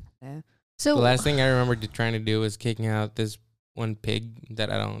he's like, So The last thing I remember trying to do was kicking out this one pig that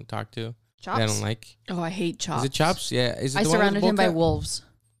I don't talk to. Chops. I don't like. Oh, I hate Chops. Is it Chops? Yeah. Is it I the one with surrounded the him by bowl cut? wolves.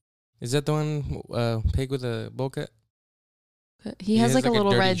 Is that the one pig with a bowl cut? He has like a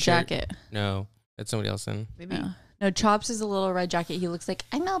little dirty red shirt. jacket. No, that's somebody else then. Maybe. Yeah. No, Chops is a little red jacket. He looks like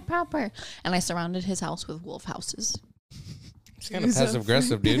I'm all proper. And I surrounded his house with wolf houses. It's kind of passive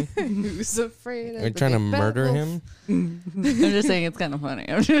aggressive, dude. Who's afraid of Are you the trying to big bad murder wolf? him? I'm just saying it's kind of funny.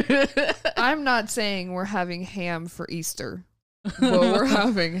 I'm not saying we're having ham for Easter, but we're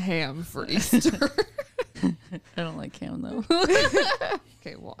having ham for Easter. I don't like ham though.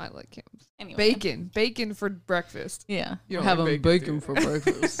 Okay, well, I like ham. Anyway. Bacon for breakfast. Yeah. You don't Have like a bacon, bacon do for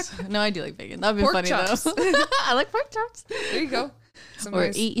breakfast. No, I do like bacon. That'd be Pork funny chops. though. I like pork chops. There you go. Some We're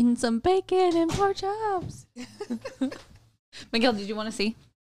nice- eating some bacon and pork chops. Miguel, did you want to see?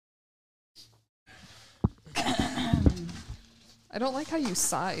 I don't like how you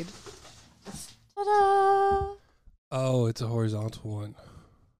sighed. Ta-da! Oh, it's a horizontal one.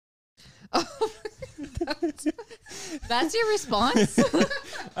 That's your response?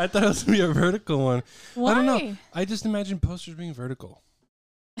 I thought it was gonna be a vertical one. Why? I don't know. I just imagine posters being vertical.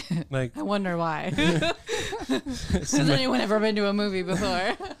 Like, I wonder why. Has anyone ever been to a movie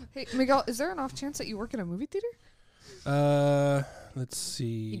before? Hey, Miguel, is there an off chance that you work at a movie theater? let's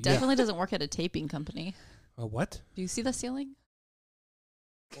see. He definitely doesn't work at a taping company. What? Do you see the ceiling?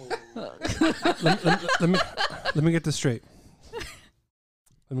 Let me get this straight.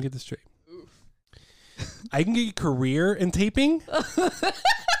 Let me get this straight. I can get a career in taping?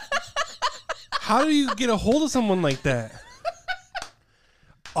 How do you get a hold of someone like that?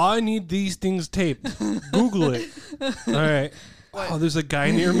 I need these things taped. Google it. All right. Oh, there's a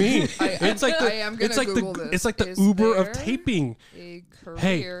guy near me. It's like I am gonna Google this. it's like the Is Uber of there taping. A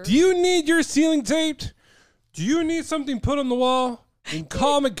Hey, career. do you need your ceiling taped? Do you need something put on the wall? And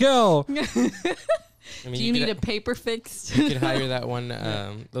call Miguel. I mean, Do you need a paper fixed? You could hire that one.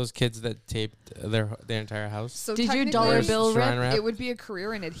 Those kids that taped their entire house. So Did your technically, dollar bill Saran rip? wrap. It would be a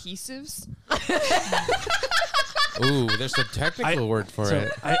career in adhesives. Ooh, there's a technical word for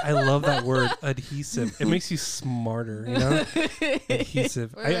it. I love that word, adhesive. It makes you smarter, you know?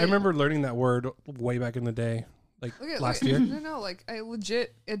 Adhesive. I remember learning that word way back in the day, like last year. No, like I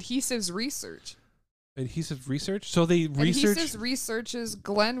legit adhesives research. Adhesive research? So they research... Adhesives Research's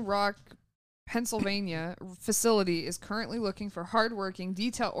Glen Rock, Pennsylvania facility is currently looking for hardworking,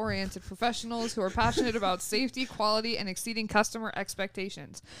 detail-oriented professionals who are passionate about safety, quality, and exceeding customer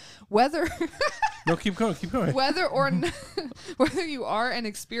expectations. Whether No, keep going, keep going. whether you are an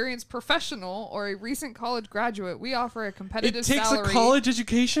experienced professional or a recent college graduate, we offer a competitive It takes salary a college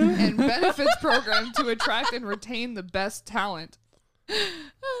education? and benefits program to attract and retain the best talent.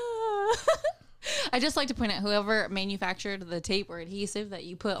 I just like to point out whoever manufactured the tape or adhesive that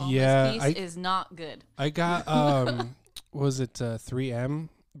you put on Yeah, this piece is not good. I got, was it 3M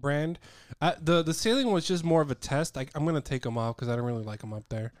brand? The ceiling was just more of a test. I'm going to take them off because I don't really like them up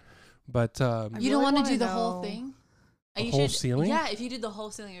there. But You really don't want to wanna do the whole know. thing? The whole ceiling? Yeah, if you did the whole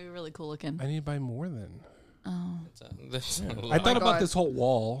ceiling, it would be really cool looking. I need to buy more then. Oh. That's a I lot. thought God. about this whole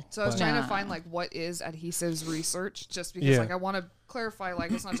wall. So I was but- trying to Nah. find like what is adhesives research, just because Yeah. like I want to clarify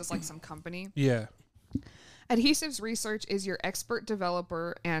like it's not just like some company. Yeah. Adhesives Research is your expert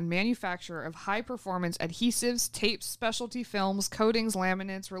developer and manufacturer of high performance adhesives, tapes, specialty films, coatings,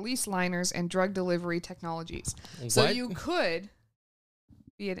 laminates, release liners, and drug delivery technologies. So What? you could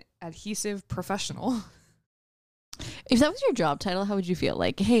be an adhesive professional. If that was your job title, how would you feel?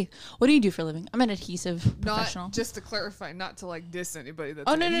 Like, hey, what do you do for a living? I'm an adhesive professional. Not just to clarify, not to like diss anybody that's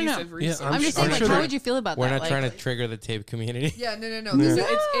Oh, an no, no, no. adhesive Yeah, research. I'm just saying, I'm like, sure how they're- would you feel about We're that? not Like, trying to trigger the tape community. Yeah, no. Yeah. This is, no,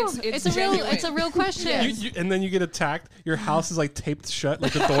 it's a real, genuine. it's a real question. And then you get attacked. Your house is like taped shut,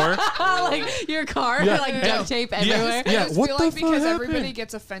 like the door. Like your car, Yeah. like Yeah. duct tape Yeah. everywhere. I Yeah, just what feel the like fuck because happened? everybody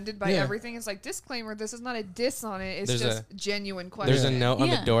gets offended by Yeah. everything, it's like disclaimer. This is not a diss on it. It's There's just genuine question. There's a note on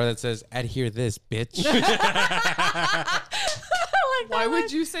Yeah. the door that says, "Adhere this, bitch." Why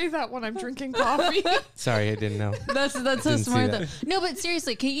would you say that when I'm drinking coffee? Sorry, I didn't know. That's so Didn't see smart. that. Though. No, but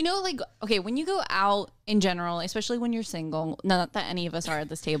seriously, can you know, like, okay, when you go out in general, especially when you're single, not that any of us are at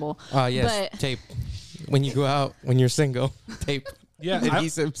this table. Oh yes, But- tape. When you go out, when you're single, tape. Yeah,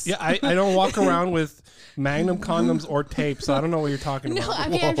 Adhesives. I don't walk around with Magnum condoms or tape, so I don't know what you're talking No, about. I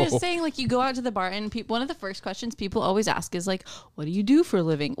mean, I'm Whoa. just saying, like, you go out to the bar and one of the first questions people always ask is like, what do you do for a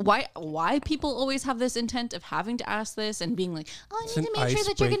living? Why people always have this intent of having to ask this and being like, oh, I It's need an to make sure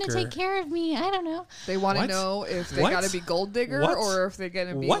that you're going to icebreaker. take care of me. I don't know. They want to What? know if they What? got to be gold digger What? or if they're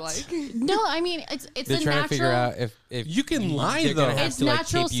gonna be What? like. No, I mean, it's They're a trying natural. to figure out if You can lie, they're gonna though. have It's to, like,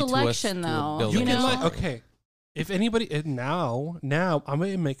 natural tape you to a selection, though. building. You You can know? lie. Okay. If anybody now I'm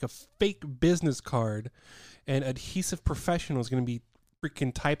gonna make a fake business card, and adhesive professional is gonna be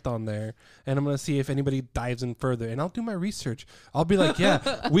freaking typed on there, and I'm gonna see if anybody dives in further, and I'll do my research. I'll be like,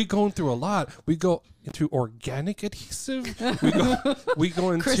 yeah, we going through a lot. We go into organic adhesive. We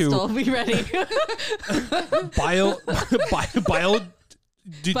go into Crystal, be ready. bio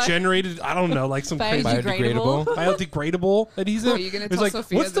degenerated. I don't know, like some crazy Biodegradable. biodegradable adhesive. Are you going to It's tell like,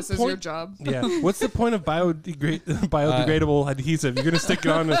 Sophia what's the this is your point? job? Yeah, what's the point of biodegradable adhesive? You're gonna stick it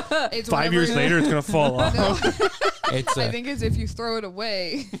on, and It's 5 years whenever- later, it's gonna fall off. No, It's I think it's if you throw it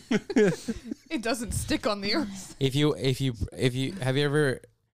away, it doesn't stick on the earth. if you have you ever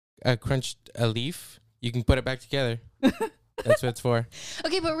crunched a leaf, you can put it back together. That's what it's for.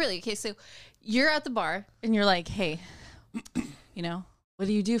 Okay, but really, okay, so you're at the bar and you're like, hey, you know, what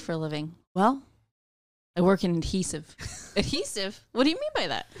do you do for a living? Well, I work in adhesive. Adhesive? What do you mean by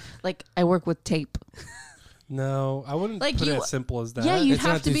that? Like, I work with tape. No, I wouldn't Like put it you- as simple as that. Yeah, you It's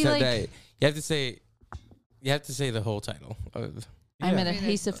have not to be say like, that. You have to say the whole title. I'm an Yeah.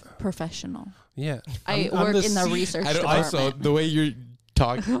 adhesive professional. Yeah, I I'm work in the C- research I don't, department. also, the way you're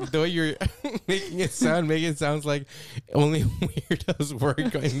talking, the way you're making it sounds like only weirdos work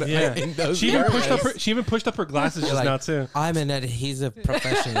Yeah. in those She even areas. pushed up her glasses just Like, now too. I'm an adhesive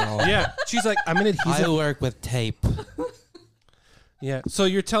professional. Yeah, she's like, I'm an I adhesive. work with tape. Yeah, so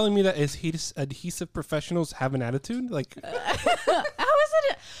you're telling me that adhesive professionals have an attitude? Like, How is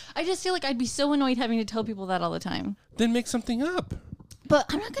it? I just feel like I'd be so annoyed having to tell people that all the time. then make something up. But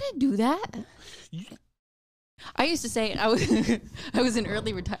I'm not gonna do that. I used to say I was in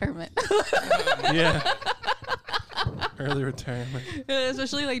early retirement, Yeah. Early retirement.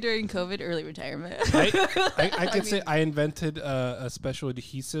 especially like during COVID. Early retirement. I could say I invented a special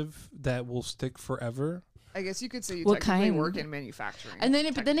adhesive that will stick forever. I guess you could say you What technically kind? work in manufacturing. And then,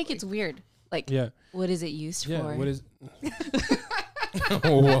 but then it technically. gets weird. Like, Yeah. what is it used Yeah. for? What is?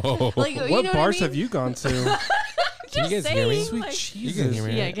 Whoa. like, you What know bars what I have you gone to? Can you guys hear me? Sweet like- Jesus. You can hear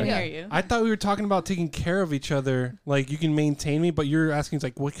me. Yeah, I can Yeah. hear you. I thought we were talking about taking care of each other. Like you can maintain me, but you're asking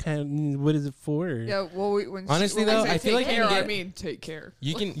like, what is it for? Yeah, well, when Honestly, when though, we say I feel take like you care, can I get- mean take care.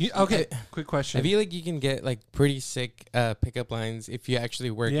 You can. Okay. I, Quick question. I feel like you can get like pretty sick pickup lines if you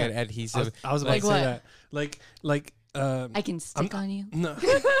actually work Yeah. at adhesive. I was about Like to say what? that. Like I can stick on you. no.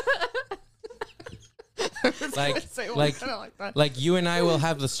 like Say one like kinda like that. like you and I will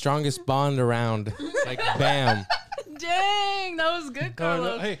have the strongest bond around. Like bam. Dang, that was good, Oh,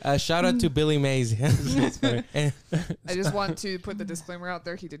 no, Carlos. hey. Shout out to Billy Mays. That's funny. And- I just want to put the disclaimer out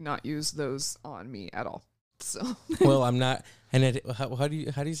there. He did not use those on me at all. So well, I'm not. And how do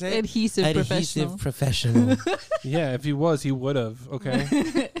you say it? Adhesive professional. professional. Yeah, if he was, he would have.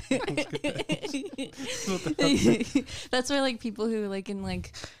 Okay. That's why like people who like in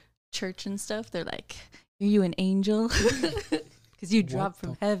like church and stuff, they're like, "Are you an angel?" Because you dropped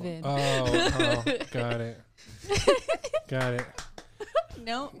from heaven. Oh, got it. Got it.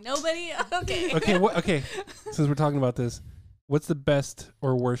 No, nobody. Okay. Okay, okay. Since we're talking about this, what's the best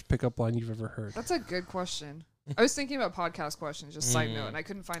or worst pickup line you've ever heard? that's a good question. I was thinking about podcast questions, just side note, and I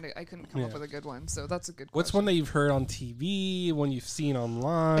couldn't find it. I couldn't come up Yeah. with a good one. So that's a good. What's question. one that you've heard on TV, one you've seen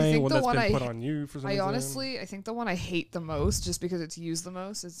online, think one the that's one been I- put on you for some I reason? honestly, I think the one I hate the most, just because it's used the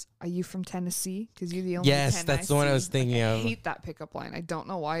most, is "Are you from Tennessee?" Because you're the only. Yes, 10 that's the one I see. was thinking I of. hate that pickup line. I don't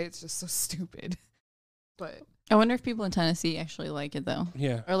know why. It's just so stupid. But I wonder if people in Tennessee actually like it though,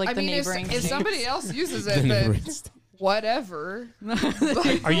 Yeah. or like I the mean, neighboring. if states. somebody else uses The it, then neighboring state. whatever. Are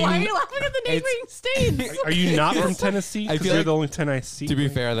you Why are you laughing at the neighboring states? Are you not from Tennessee? I Because feel you're like- the only Tennessee. To be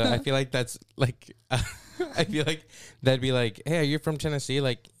fair though, I feel like that's like I feel like that'd be like, hey, are you from Tennessee?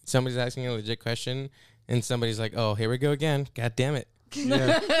 Like somebody's asking a legit question and somebody's like, oh, here we go again. God damn it.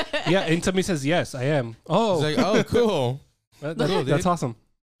 Yeah. Yeah, and somebody says yes, I am. Oh, It's like, oh, cool. Cool, that's dude. awesome.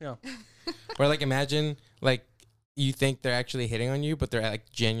 Or like imagine like you think they're actually hitting on you, but they're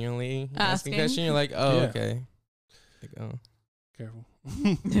like genuinely asking Asking. a question. You're like, oh, Yeah. okay. Like, oh. Careful.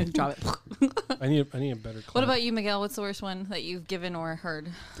 Drop it. I need a better. What clip. about you, Miguel? What's the worst one that you've given or heard?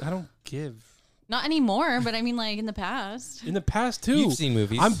 I don't give. Not anymore, but I mean, like in the past. In the past too. You've seen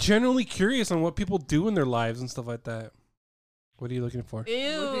movies. I'm generally curious on what people do in their lives and stuff like that. What are you looking for?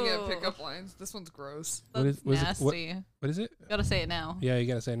 Ew. Looking at pickup lines, this one's gross. What is- That's what is it- nasty. What is it? Gotta say it now. Yeah, you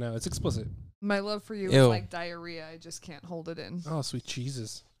gotta say no. It's explicit. My love for you Ew. is like diarrhea. I just can't hold it in. Oh, sweet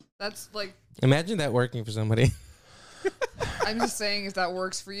Jesus. That's like, Imagine that working for somebody. I'm just saying, if that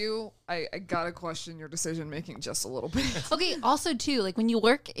works for you, I gotta question your decision making just a little bit. Okay. Also, too, like when you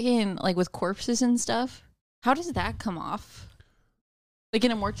work in like with corpses and stuff, how does that come off? Like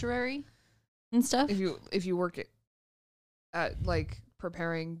in a mortuary and stuff. if you work at like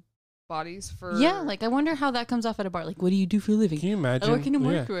preparing bodies for. Yeah, like I wonder how that comes off at a bar. Like, what do you do for a living? Can you imagine? I work in a Yeah.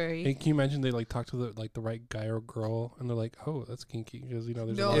 mortuary. Hey, can you imagine they like talk to the right guy or girl and they're like, oh, that's kinky because there's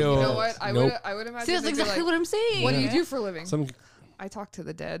a No, lot you of- know what? I Nope. would imagine. See, that's they'd be exactly like, what I'm saying. What do you Yeah. do for a living? Some I talk to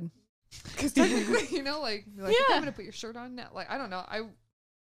the dead. Because technically, like, be like, Yeah. I'm gonna put your shirt on now. Like, I don't know.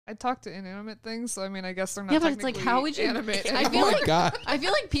 I talk to inanimate things, so I mean, I guess they're not. Yeah, but it's like, how would you? Animate I feel anymore. like God. I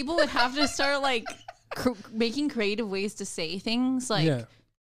feel like people would have to start like making creative ways to say things. Like, yeah.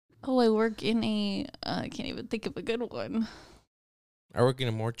 oh, I work in a. I can't even think of a good one. I work in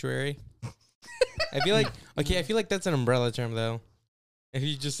a mortuary. I feel like that's an umbrella term though. If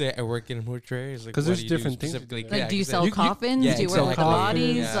you just say I work in a mortuary, it's like 'Cause what there's do you do different things you specifically? do. Like, Yeah, do you 'cause sell you- coffins? yeah, do you work sell with the coffins.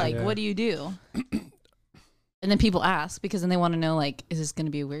 bodies? Yeah. Like, Yeah. what do you do? And then people ask because then they want to know, like, is this going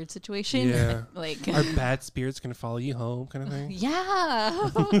to be a weird situation? Yeah. Like, Are bad spirits gonna follow you home, kind of thing? yeah.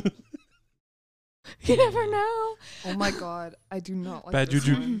 You never know. Oh my god, I do not like Bad this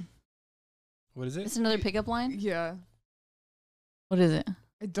juju. one. What is it? It's another pickup line. Yeah, What is it?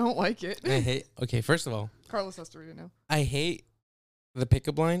 I don't like it. I hate. Okay, first of all, Carlos has to read it now. I hate the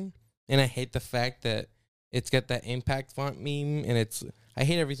pickup line, and I hate the fact that it's got that impact font meme, and I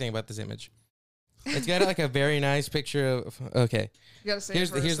hate everything about this image. It's got like a very nice picture of. Okay, You gotta say here's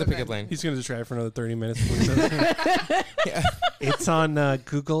it the first, and pickup then- line. He's gonna just try it for another 30 minutes. before he does it. Yeah. It's on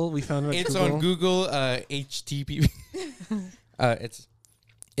Google. We found it. It's on Google. HTTP.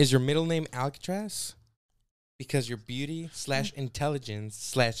 Is your middle name Alcatraz? Because your beauty /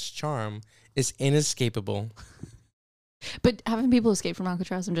 intelligence / charm is inescapable. But haven't people escaped from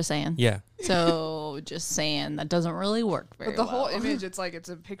Alcatraz? I'm just saying. Yeah. So just saying that doesn't really work very But the whole well. image, it's like it's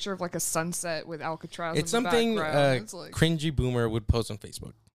a picture of like a sunset with Alcatraz. It's in the something background. It's like, cringy boomer would post on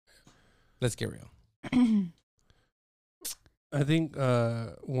Facebook. Let's get real. I think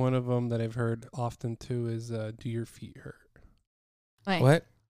one of them that I've heard often too is do your feet hurt? Wait, What?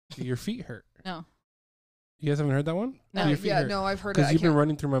 Do your feet hurt? No. You guys haven't heard that one? No. Do your feet yeah, hurt? no, I've heard it. Because I you've been can't-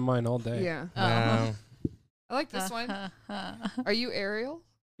 running through my mind all day. Yeah, Oh. Wow. I like this one. Are you Ariel?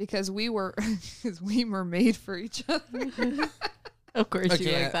 Because we were made for each other. Of course you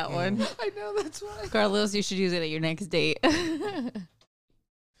Okay, like that one. I know, that's why. Carlos, you should use it at your next date.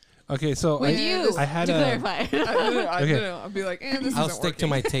 Okay, so With I, you, I had to a- clarify. I Okay. know. I'll be like, this I'll isn't stick to working.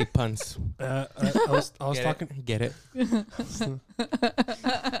 my tape puns. I was Get talking. it? Get it?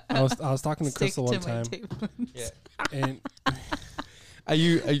 I was talking to Stick Crystal one to my time, tape. Yeah. and Are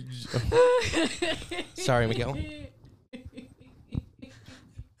you? Sorry, Miguel.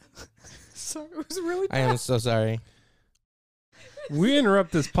 Sorry, it was really I am so sorry. we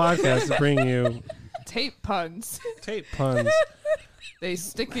interrupt this podcast to bring you tape puns. tape puns, They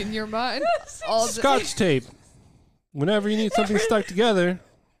stick in your mind all day. Scotch tape. Whenever you need something stuck together,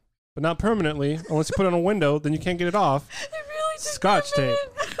 but not permanently, unless you put it on a window, then you can't get it off. Scotch tape.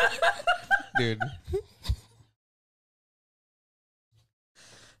 Dude.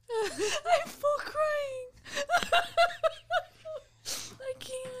 I'm full crying. I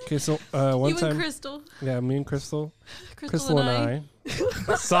can't. Okay, so one You time, and Crystal. yeah, me and Crystal Crystal and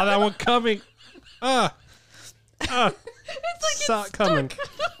I saw that one coming. It's like Saw it coming.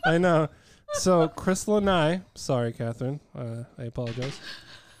 I know. So Crystal and I, sorry, Catherine, I apologize.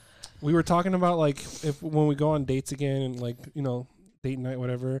 We were talking about like if when we go on dates again and like date night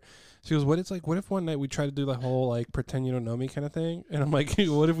whatever. She goes, what if one night we try to do the whole like pretend you don't know me kind of thing? And I'm like,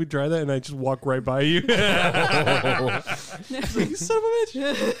 what if we try that and I just walk right by you? Like, you son of a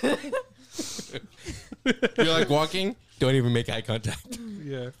bitch. You're like walking, don't even make eye contact.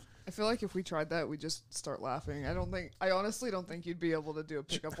 Yeah. I feel like if we tried that, we'd just start laughing. I honestly don't think you'd be able to do a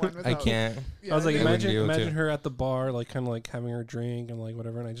pickup line without. I can't. Yeah, I was like, think- I wouldn't be able imagine to. her at the bar, like kind of like having her drink and like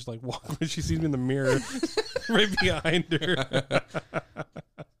whatever, and I just like walk when she sees me in the mirror, right behind her.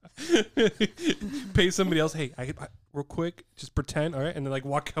 Pay somebody else. Hey, I real quick, just pretend, all right, and then like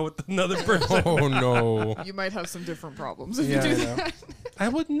walk out with another person. Oh no. you might have some different problems if Yeah, you do I know. that. I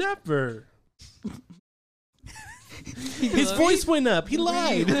would never. His voice went up. He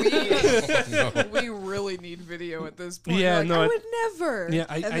lied. We really need video at this point. Yeah, You're like, no, I I- would never. Yeah,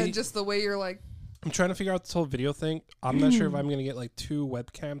 and then just the way you're like, I'm trying to figure out this whole video thing. I'm not sure if I'm gonna get like two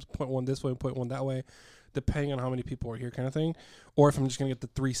webcams, point one this way, point one that way, depending on how many people are here, kind of thing, or if I'm just gonna get the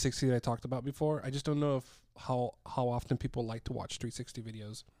 360 that I talked about before. I just don't know if how often people like to watch 360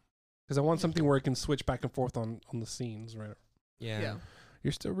 videos, because I want something where I can switch back and forth on the scenes. Right? Yeah. yeah,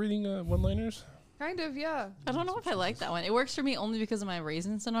 You're still reading one-liners? kind of, yeah. I don't know if I like that one. It works for me only because of my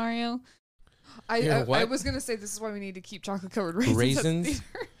raisin scenario. Yeah, I what? was gonna say this is why we need to keep chocolate covered raisins. at the Raisins?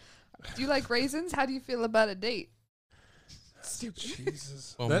 theater. Do you like raisins? How do you feel about a date? stupid.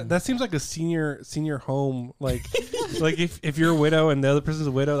 Jesus. Oh That seems like a senior home. Like if you're a widow and the other person's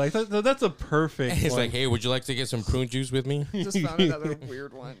a widow, like that's a perfect. He's one. like, hey, would you like to get some prune juice with me? Just found another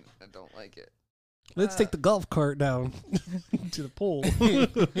weird one. I don't like it. Let's take the golf cart down to the pool.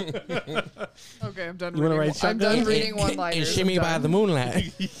 Okay, I'm done You wanna reading. write I'm done shotgun? reading one liners. And shimmy by the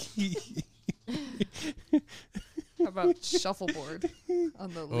moonlight. How about shuffleboard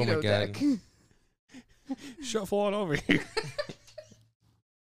on the Oh my Lido God. deck? Shuffle on over here.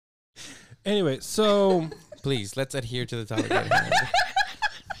 Anyway, so Please, let's adhere to the topic. at hand.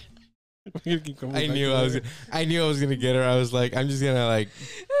 we're gonna keep going I back knew to I was. that. I knew I was gonna get her. I was like, I'm just gonna like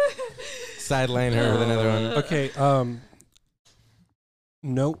sideline her with another one. Okay.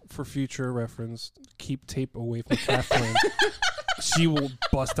 Note for future reference: keep tape away from Catherine. She will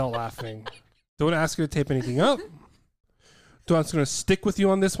bust out laughing. Don't ask her to tape anything up. Don't ask her to stick with you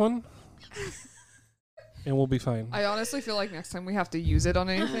on this one, and we'll be fine. I honestly feel like next time we have to use it on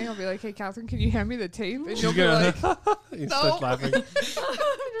anything, I'll be like, "Hey, Catherine, can you hand me the tape?" And you'll She's be gonna like, you "No." start laughing. I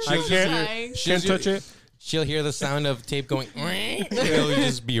She'll can't. just Can't touch it. She'll hear the sound of tape going. It'll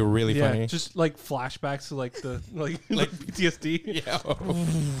just be really Yeah, funny. just like flashbacks to like the like PTSD. Yeah.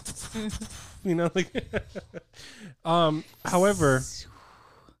 You know, like. However,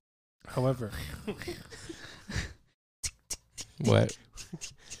 What?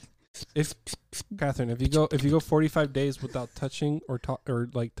 if Catherine, if you go 45 days without touching or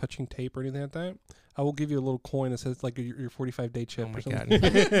like touching tape or anything like that, I will give you a little coin that says like your 45-day chip. Oh my or something.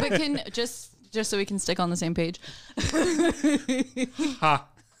 God. But can just so we can stick on the same page. Ha.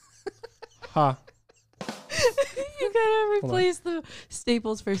 Ha. You gotta replace the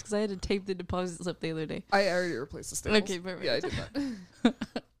staples first because I had to tape the deposit slip the other day. I already replaced the staples. Okay, perfect. Yeah, I did that.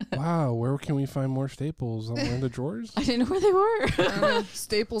 Wow, where can we find more staples? In the drawers? I didn't know where they were. I don't know,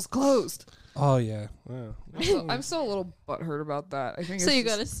 Staples closed. Oh yeah. Wow. I'm still a little butthurt about that. I think So it's you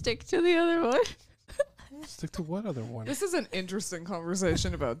just- gotta stick to the other one. Stick to what other one? This is an interesting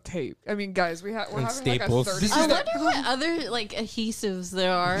conversation about tape. I mean, guys, we're having staples. like a 30 This I is wonder what other like adhesives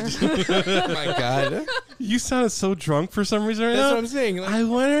there are. Oh my God. You sounded so drunk for some reason right That's now. what I'm saying. Like, I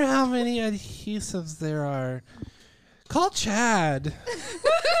wonder how many adhesives there are. Call Chad.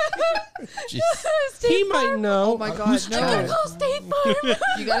 jeez. He might know. Oh my God, Who's no. Chad? Call State Farm.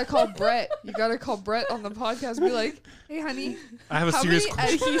 You gotta call Brett. You gotta call Brett on the podcast and be like, "Hey, honey, I have a how serious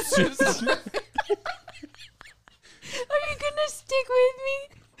many question. adhesives?" Are you gonna stick with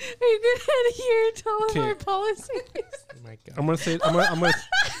me? Are you gonna adhere to all of Okay. our policies? Oh my God. I'm gonna say. I'm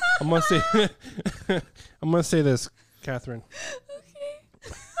gonna say. I'm gonna say this, Catherine.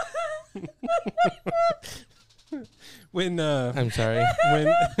 When I'm sorry.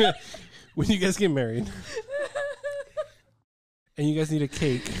 when you guys get married and you guys need a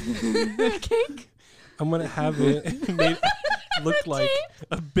cake, Cake? I'm gonna have it made look like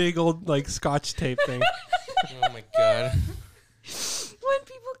a big old like Scotch tape thing. Oh my God. When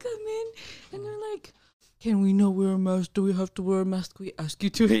people come in and they're like, Can we not wear a mask? Do we have to wear a mask? We ask you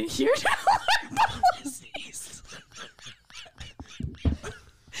to adhere to our policies.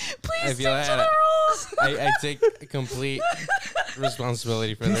 I please feel stick to I- the rules. I take complete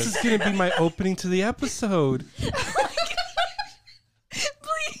responsibility for This this. is gonna be my opening to the episode.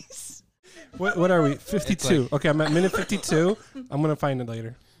 Please. What are we? 52. Okay, I'm at minute 52. I'm gonna find it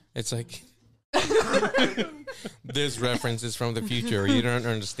later. It's like this reference is from the future. You don't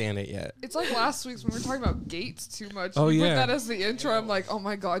understand it yet. It's like last week's when we were talking about Gates too much. Oh, you yeah. put that as the intro. I'm like, oh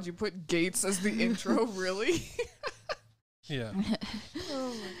my God, you put Gates as the intro, really? Yeah,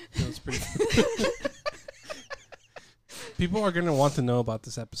 Oh that's pretty. People are gonna want to know about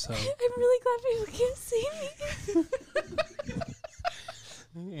this episode. I'm really glad people can't see me.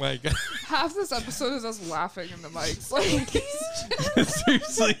 Oh my God. Half this episode is us laughing in the mics. Like,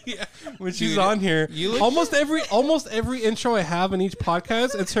 Seriously, yeah. When she's Dude, on here, you look- almost every intro I have in each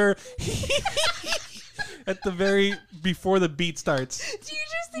podcast, it's her at the very before the beat starts. Do you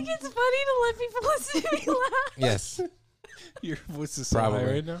just think it's funny to let people listen to me laugh? Yes, Your voice is so high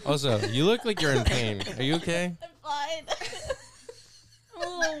probably. right now. Also, you look like you're in pain. Are you okay? I'm fine. I'm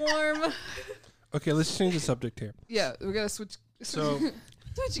a little warm. Okay, let's change the subject here. yeah, we gotta switch. So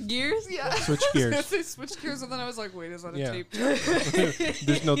Switch gears. Yeah, Switch I was gonna gears. say switch gears, and then I was like, wait, is that a Yeah. tape joke?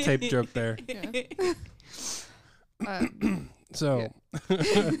 there's no tape joke there. So,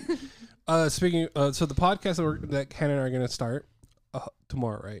 speaking, so the podcast that Ken and I are going to start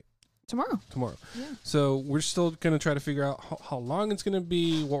tomorrow, right? Tomorrow. Yeah. So we're still going to try to figure out how long it's going to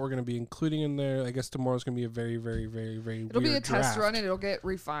be, what we're going to be including in there. I guess tomorrow's going to be a very, very, very, very It'll be a weird test draft. run, and it'll get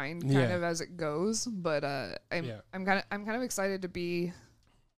refined kind Yeah. of as it goes. But I'm kind of excited to be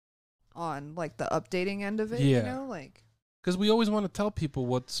on like the updating end of it. Yeah. You know, like Because we always want to tell people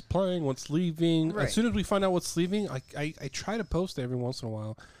what's playing, what's leaving. Right. As soon as we find out what's leaving, I try to post it every once in a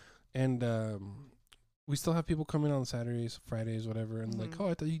while. And we still have people come in on Saturdays, Fridays, whatever, and like, oh,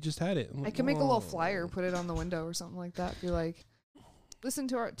 I thought you just had it. I'm I like, can make a little "Oh." flyer, put it on the window or something like that. Be like,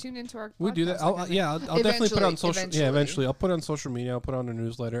 tune into our. We do that. podcast, kind of thing. I'll definitely put it on social. Eventually. Yeah, eventually I'll put it on social media. I'll put it on a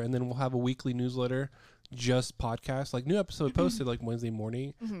newsletter, and then we'll have a weekly newsletter, just podcast, like new episode posted like Wednesday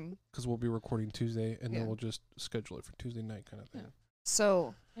morning, because we'll be recording Tuesday, and then we'll just schedule it for Tuesday night, kind of thing.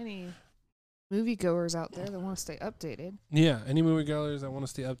 So, any moviegoers out there that want to stay updated, Yeah, any movie goers that want to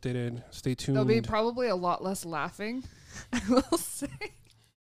stay updated, stay tuned. there'll be probably a lot less laughing. I will say.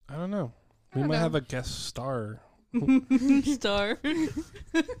 I don't know. I We don't might know. have a guest star. Star.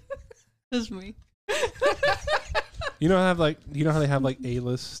 That's me. You know how they have like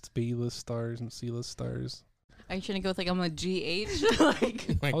A-list, B-list stars, and C-list stars. Are you trying to go with like I'm a GH? Like,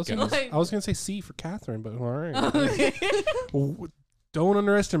 Oh my I was God. gonna say C for Catherine, but all right. okay. Don't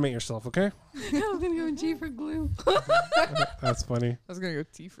underestimate yourself, okay? I'm gonna go G for glue. That's funny. I was gonna go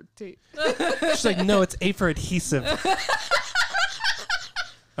T for tape. She's like, no, it's A for adhesive.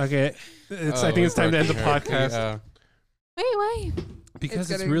 Okay, I think it's time to end the podcast Wait. because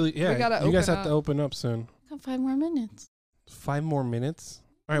it's getting- really we gotta You guys open have to up. open up soon. Got 5 more minutes. 5 more minutes.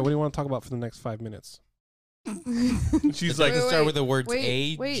 All right, what do you want to talk about for the next 5 minutes? She's like, Wait, start wait, with the words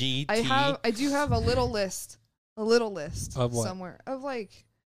wait, A, G, T. I do have a little list Of what? somewhere of like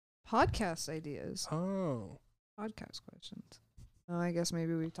podcast ideas, Oh, podcast questions. Oh, I guess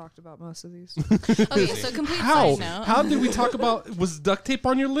maybe we talked about most of these. Okay, so complete how? side note. How did we talk about? Was duct tape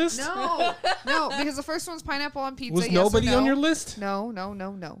on your list? No, because the first one's pineapple on pizza. Was yes or nobody no? on your list? No.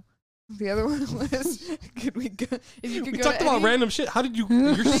 The other one was could we go? If you could We go talked to about any, random shit. How did you?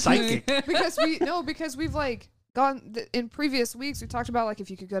 You're psychic. because we've like gone in previous weeks. We talked about like if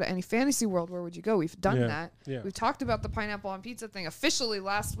you could go to any fantasy world, where would you go? We've done Yeah, that. yeah. We talked about the pineapple on pizza thing officially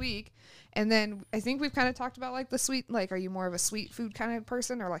last week, and then I think we've kind of talked about like the sweet. Like, are you more of a sweet food kind of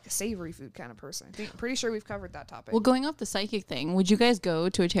person or like a savory food kind of person? Pretty sure we've covered that topic. Well, going off the psychic thing, would you guys go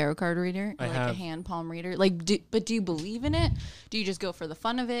to a tarot card reader or I like a have. hand palm reader? Like, but do you believe in it? Do you just go for the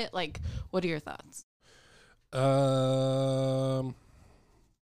fun of it? Like, what are your thoughts?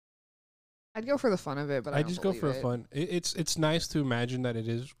 I'd go for the fun of it, but I I don't just go believe for it. fun. It's nice to imagine that it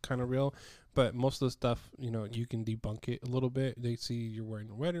is kind of real, but most of the stuff, you can debunk it a little bit. They see you're wearing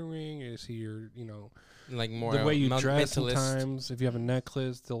a wedding ring. They see you're, like more the way you dress. mentalist. Sometimes, if you have a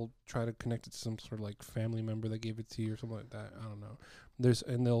necklace, they'll try to connect it to some sort of like family member that gave it to you or something like that. I don't know.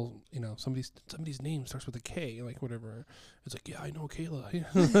 They'll, somebody's name starts with a K, like whatever. It's like, yeah, I know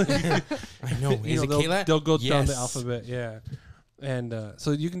Kayla. I know. Is it they'll, Kayla? They'll go down the Yes. alphabet, yeah. And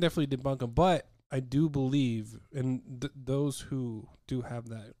so you can definitely debunk them, but I do believe in those who do have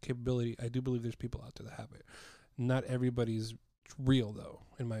that capability. I do believe there's people out there that have it. Not everybody's real, though,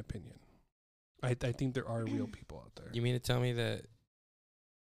 in my opinion. I think there are real people out there. You mean to tell me that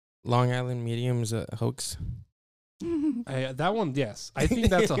Long Island Medium's a hoax? That one, yes. I think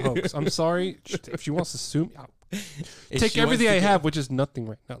that's a hoax. I'm sorry. If she wants to sue me, If take she everything wants I to have, which is nothing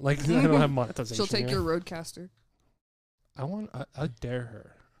right now. Like, I don't have monetization. She'll take here. your roadcaster. I dare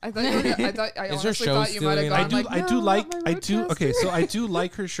her. I thought. I Is her honestly show thought you might have still gone in- I do "No, like not my I do roadcaster." okay, so I do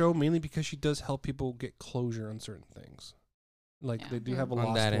like her show mainly because she does help people get closure on certain things. Like Yeah. they do Yeah. have a On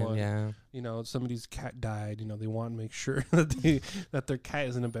lost that one. end, yeah. Somebody's cat died. They want to make sure that their cat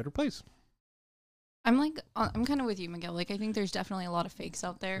is in a better place. I'm kind of with you, Miguel. Like, I think there's definitely a lot of fakes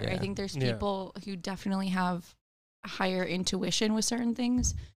out there. I Yeah. think there's Yeah. people who definitely have a higher intuition with certain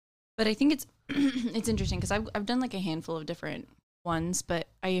things. But I think it's it's interesting because I've done like a handful of different ones, but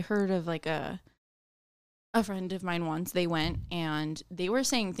I heard of like a friend of mine once. They went and they were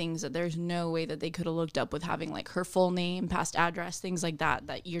saying things that there's no way that they could have looked up with having like her full name, past address, things like that.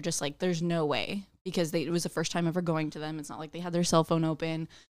 That you're just like, there's no way because it was the first time ever going to them. It's not like they had their cell phone open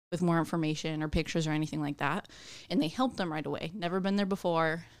with more information or pictures or anything like that. And they helped them right away. Never been there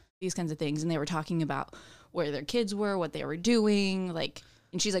before, these kinds of things. And they were talking about where their kids were, what they were doing. Like,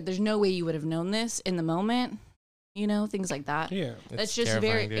 and she's like, there's no way you would have known this in the moment, things like that. Yeah. That's It's just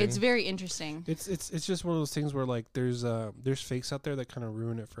terrifying, dude. it's very interesting. It's just one of those things where like there's fakes out there that kind of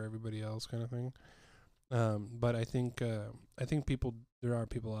ruin it for everybody else, kind of thing. But I think there are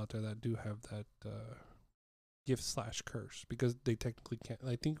people out there that do have that gift/curse because they technically can't.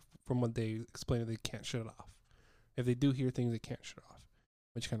 I think from what they explained, they can't shut it off. If they do hear things, they can't shut it off,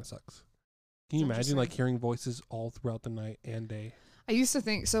 which kind of sucks. Can you imagine like hearing voices all throughout the night and day, I used to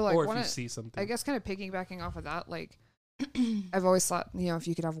think so. Like, or if one you of- see something? I guess kind of piggybacking off of that, like I've always thought, if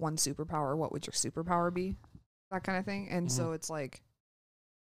you could have one superpower, what would your superpower be? That kind of thing. And so it's like,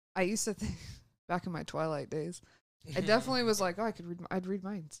 I used to think back in my Twilight days, I definitely was like, oh, I'd read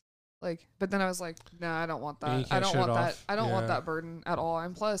minds. Like, but then I was like, no, I don't want Yeah, you that. I can't don't shut want it that. off. I don't want Yeah. that burden at all.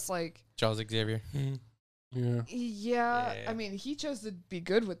 And plus, like, Charles Xavier. Yeah. yeah, Yeah. I mean, he chose to be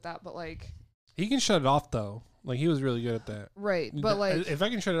good with that, but like, He can shut it off though. Like he was really good at that. right. But like, if I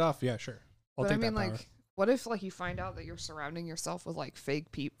can shut it off, yeah, sure. I'll but take I mean, that power. like, what if like you find out that you're surrounding yourself with like fake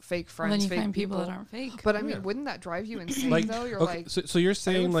Well, friends, then you fake find people that aren't fake. But I mean, Yeah. wouldn't that drive you insane Like, though? You're okay, like, so you're I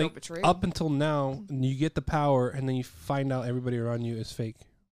saying would feel like betrayed. up until now, you get the power, and then you find out everybody around you is fake.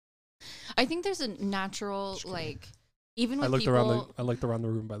 I think there's a natural Just kidding. like even I with looked people. around the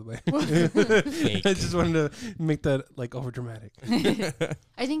room, by the way. Fake. I just wanted to make that like over dramatic.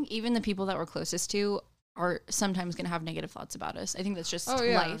 I think even the people that we're closest to are sometimes going to have negative thoughts about us. I think that's just Oh,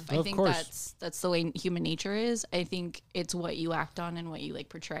 yeah. life. I Of think course. that's the way human nature is. I think it's what you act on and what you like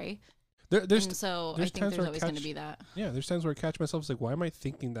portray. There's And so I there's think times there's where I always going to catch- be that. yeah, there's times where I catch myself like, why am I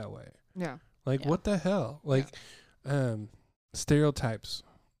thinking that way? yeah, Like, Yeah. what the hell? Like, stereotypes.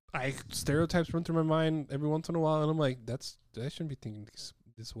 Stereotypes run through my mind every once in a while, and I'm like, I shouldn't be thinking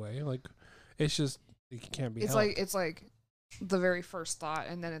this way. Like, it's just it can't be. it's helped. like the very first thought,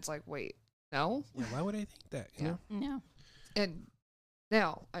 and then it's like, wait, no. Yeah, why would I think that? You Yeah. know? No. And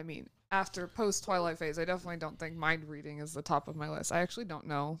now, I mean, after post Twilight phase, I definitely don't think mind reading is the top of my list. I actually don't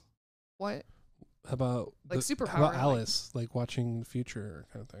know what. How about Like how superpower, about like- Alice, like watching the future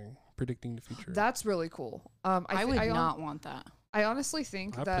kind of thing, predicting the future? That's really cool. I would not want that. I honestly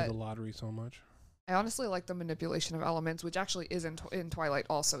think I play that the lottery so much. I honestly like the manipulation of elements, which actually is in Twilight.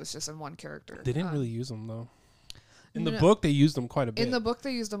 Also, it's just in one character. They didn't really use them though. In the no. book, they used them quite a bit. In the book,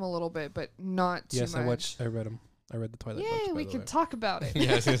 they used them a little bit, but not too yes, much. I read them. I read the Twilight books. Yay, by we the can way. talk about it.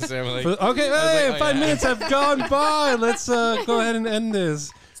 Yeah, I was gonna say, I'm like, Okay, I was hey, like, oh, 5 yeah. minutes have gone by. Let's go ahead and end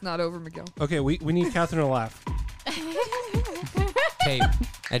this. It's not over, Miguel. Okay, we need Catherine to laugh. tape,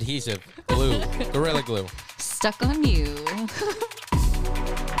 adhesive, glue, Gorilla Glue. Stuck on you.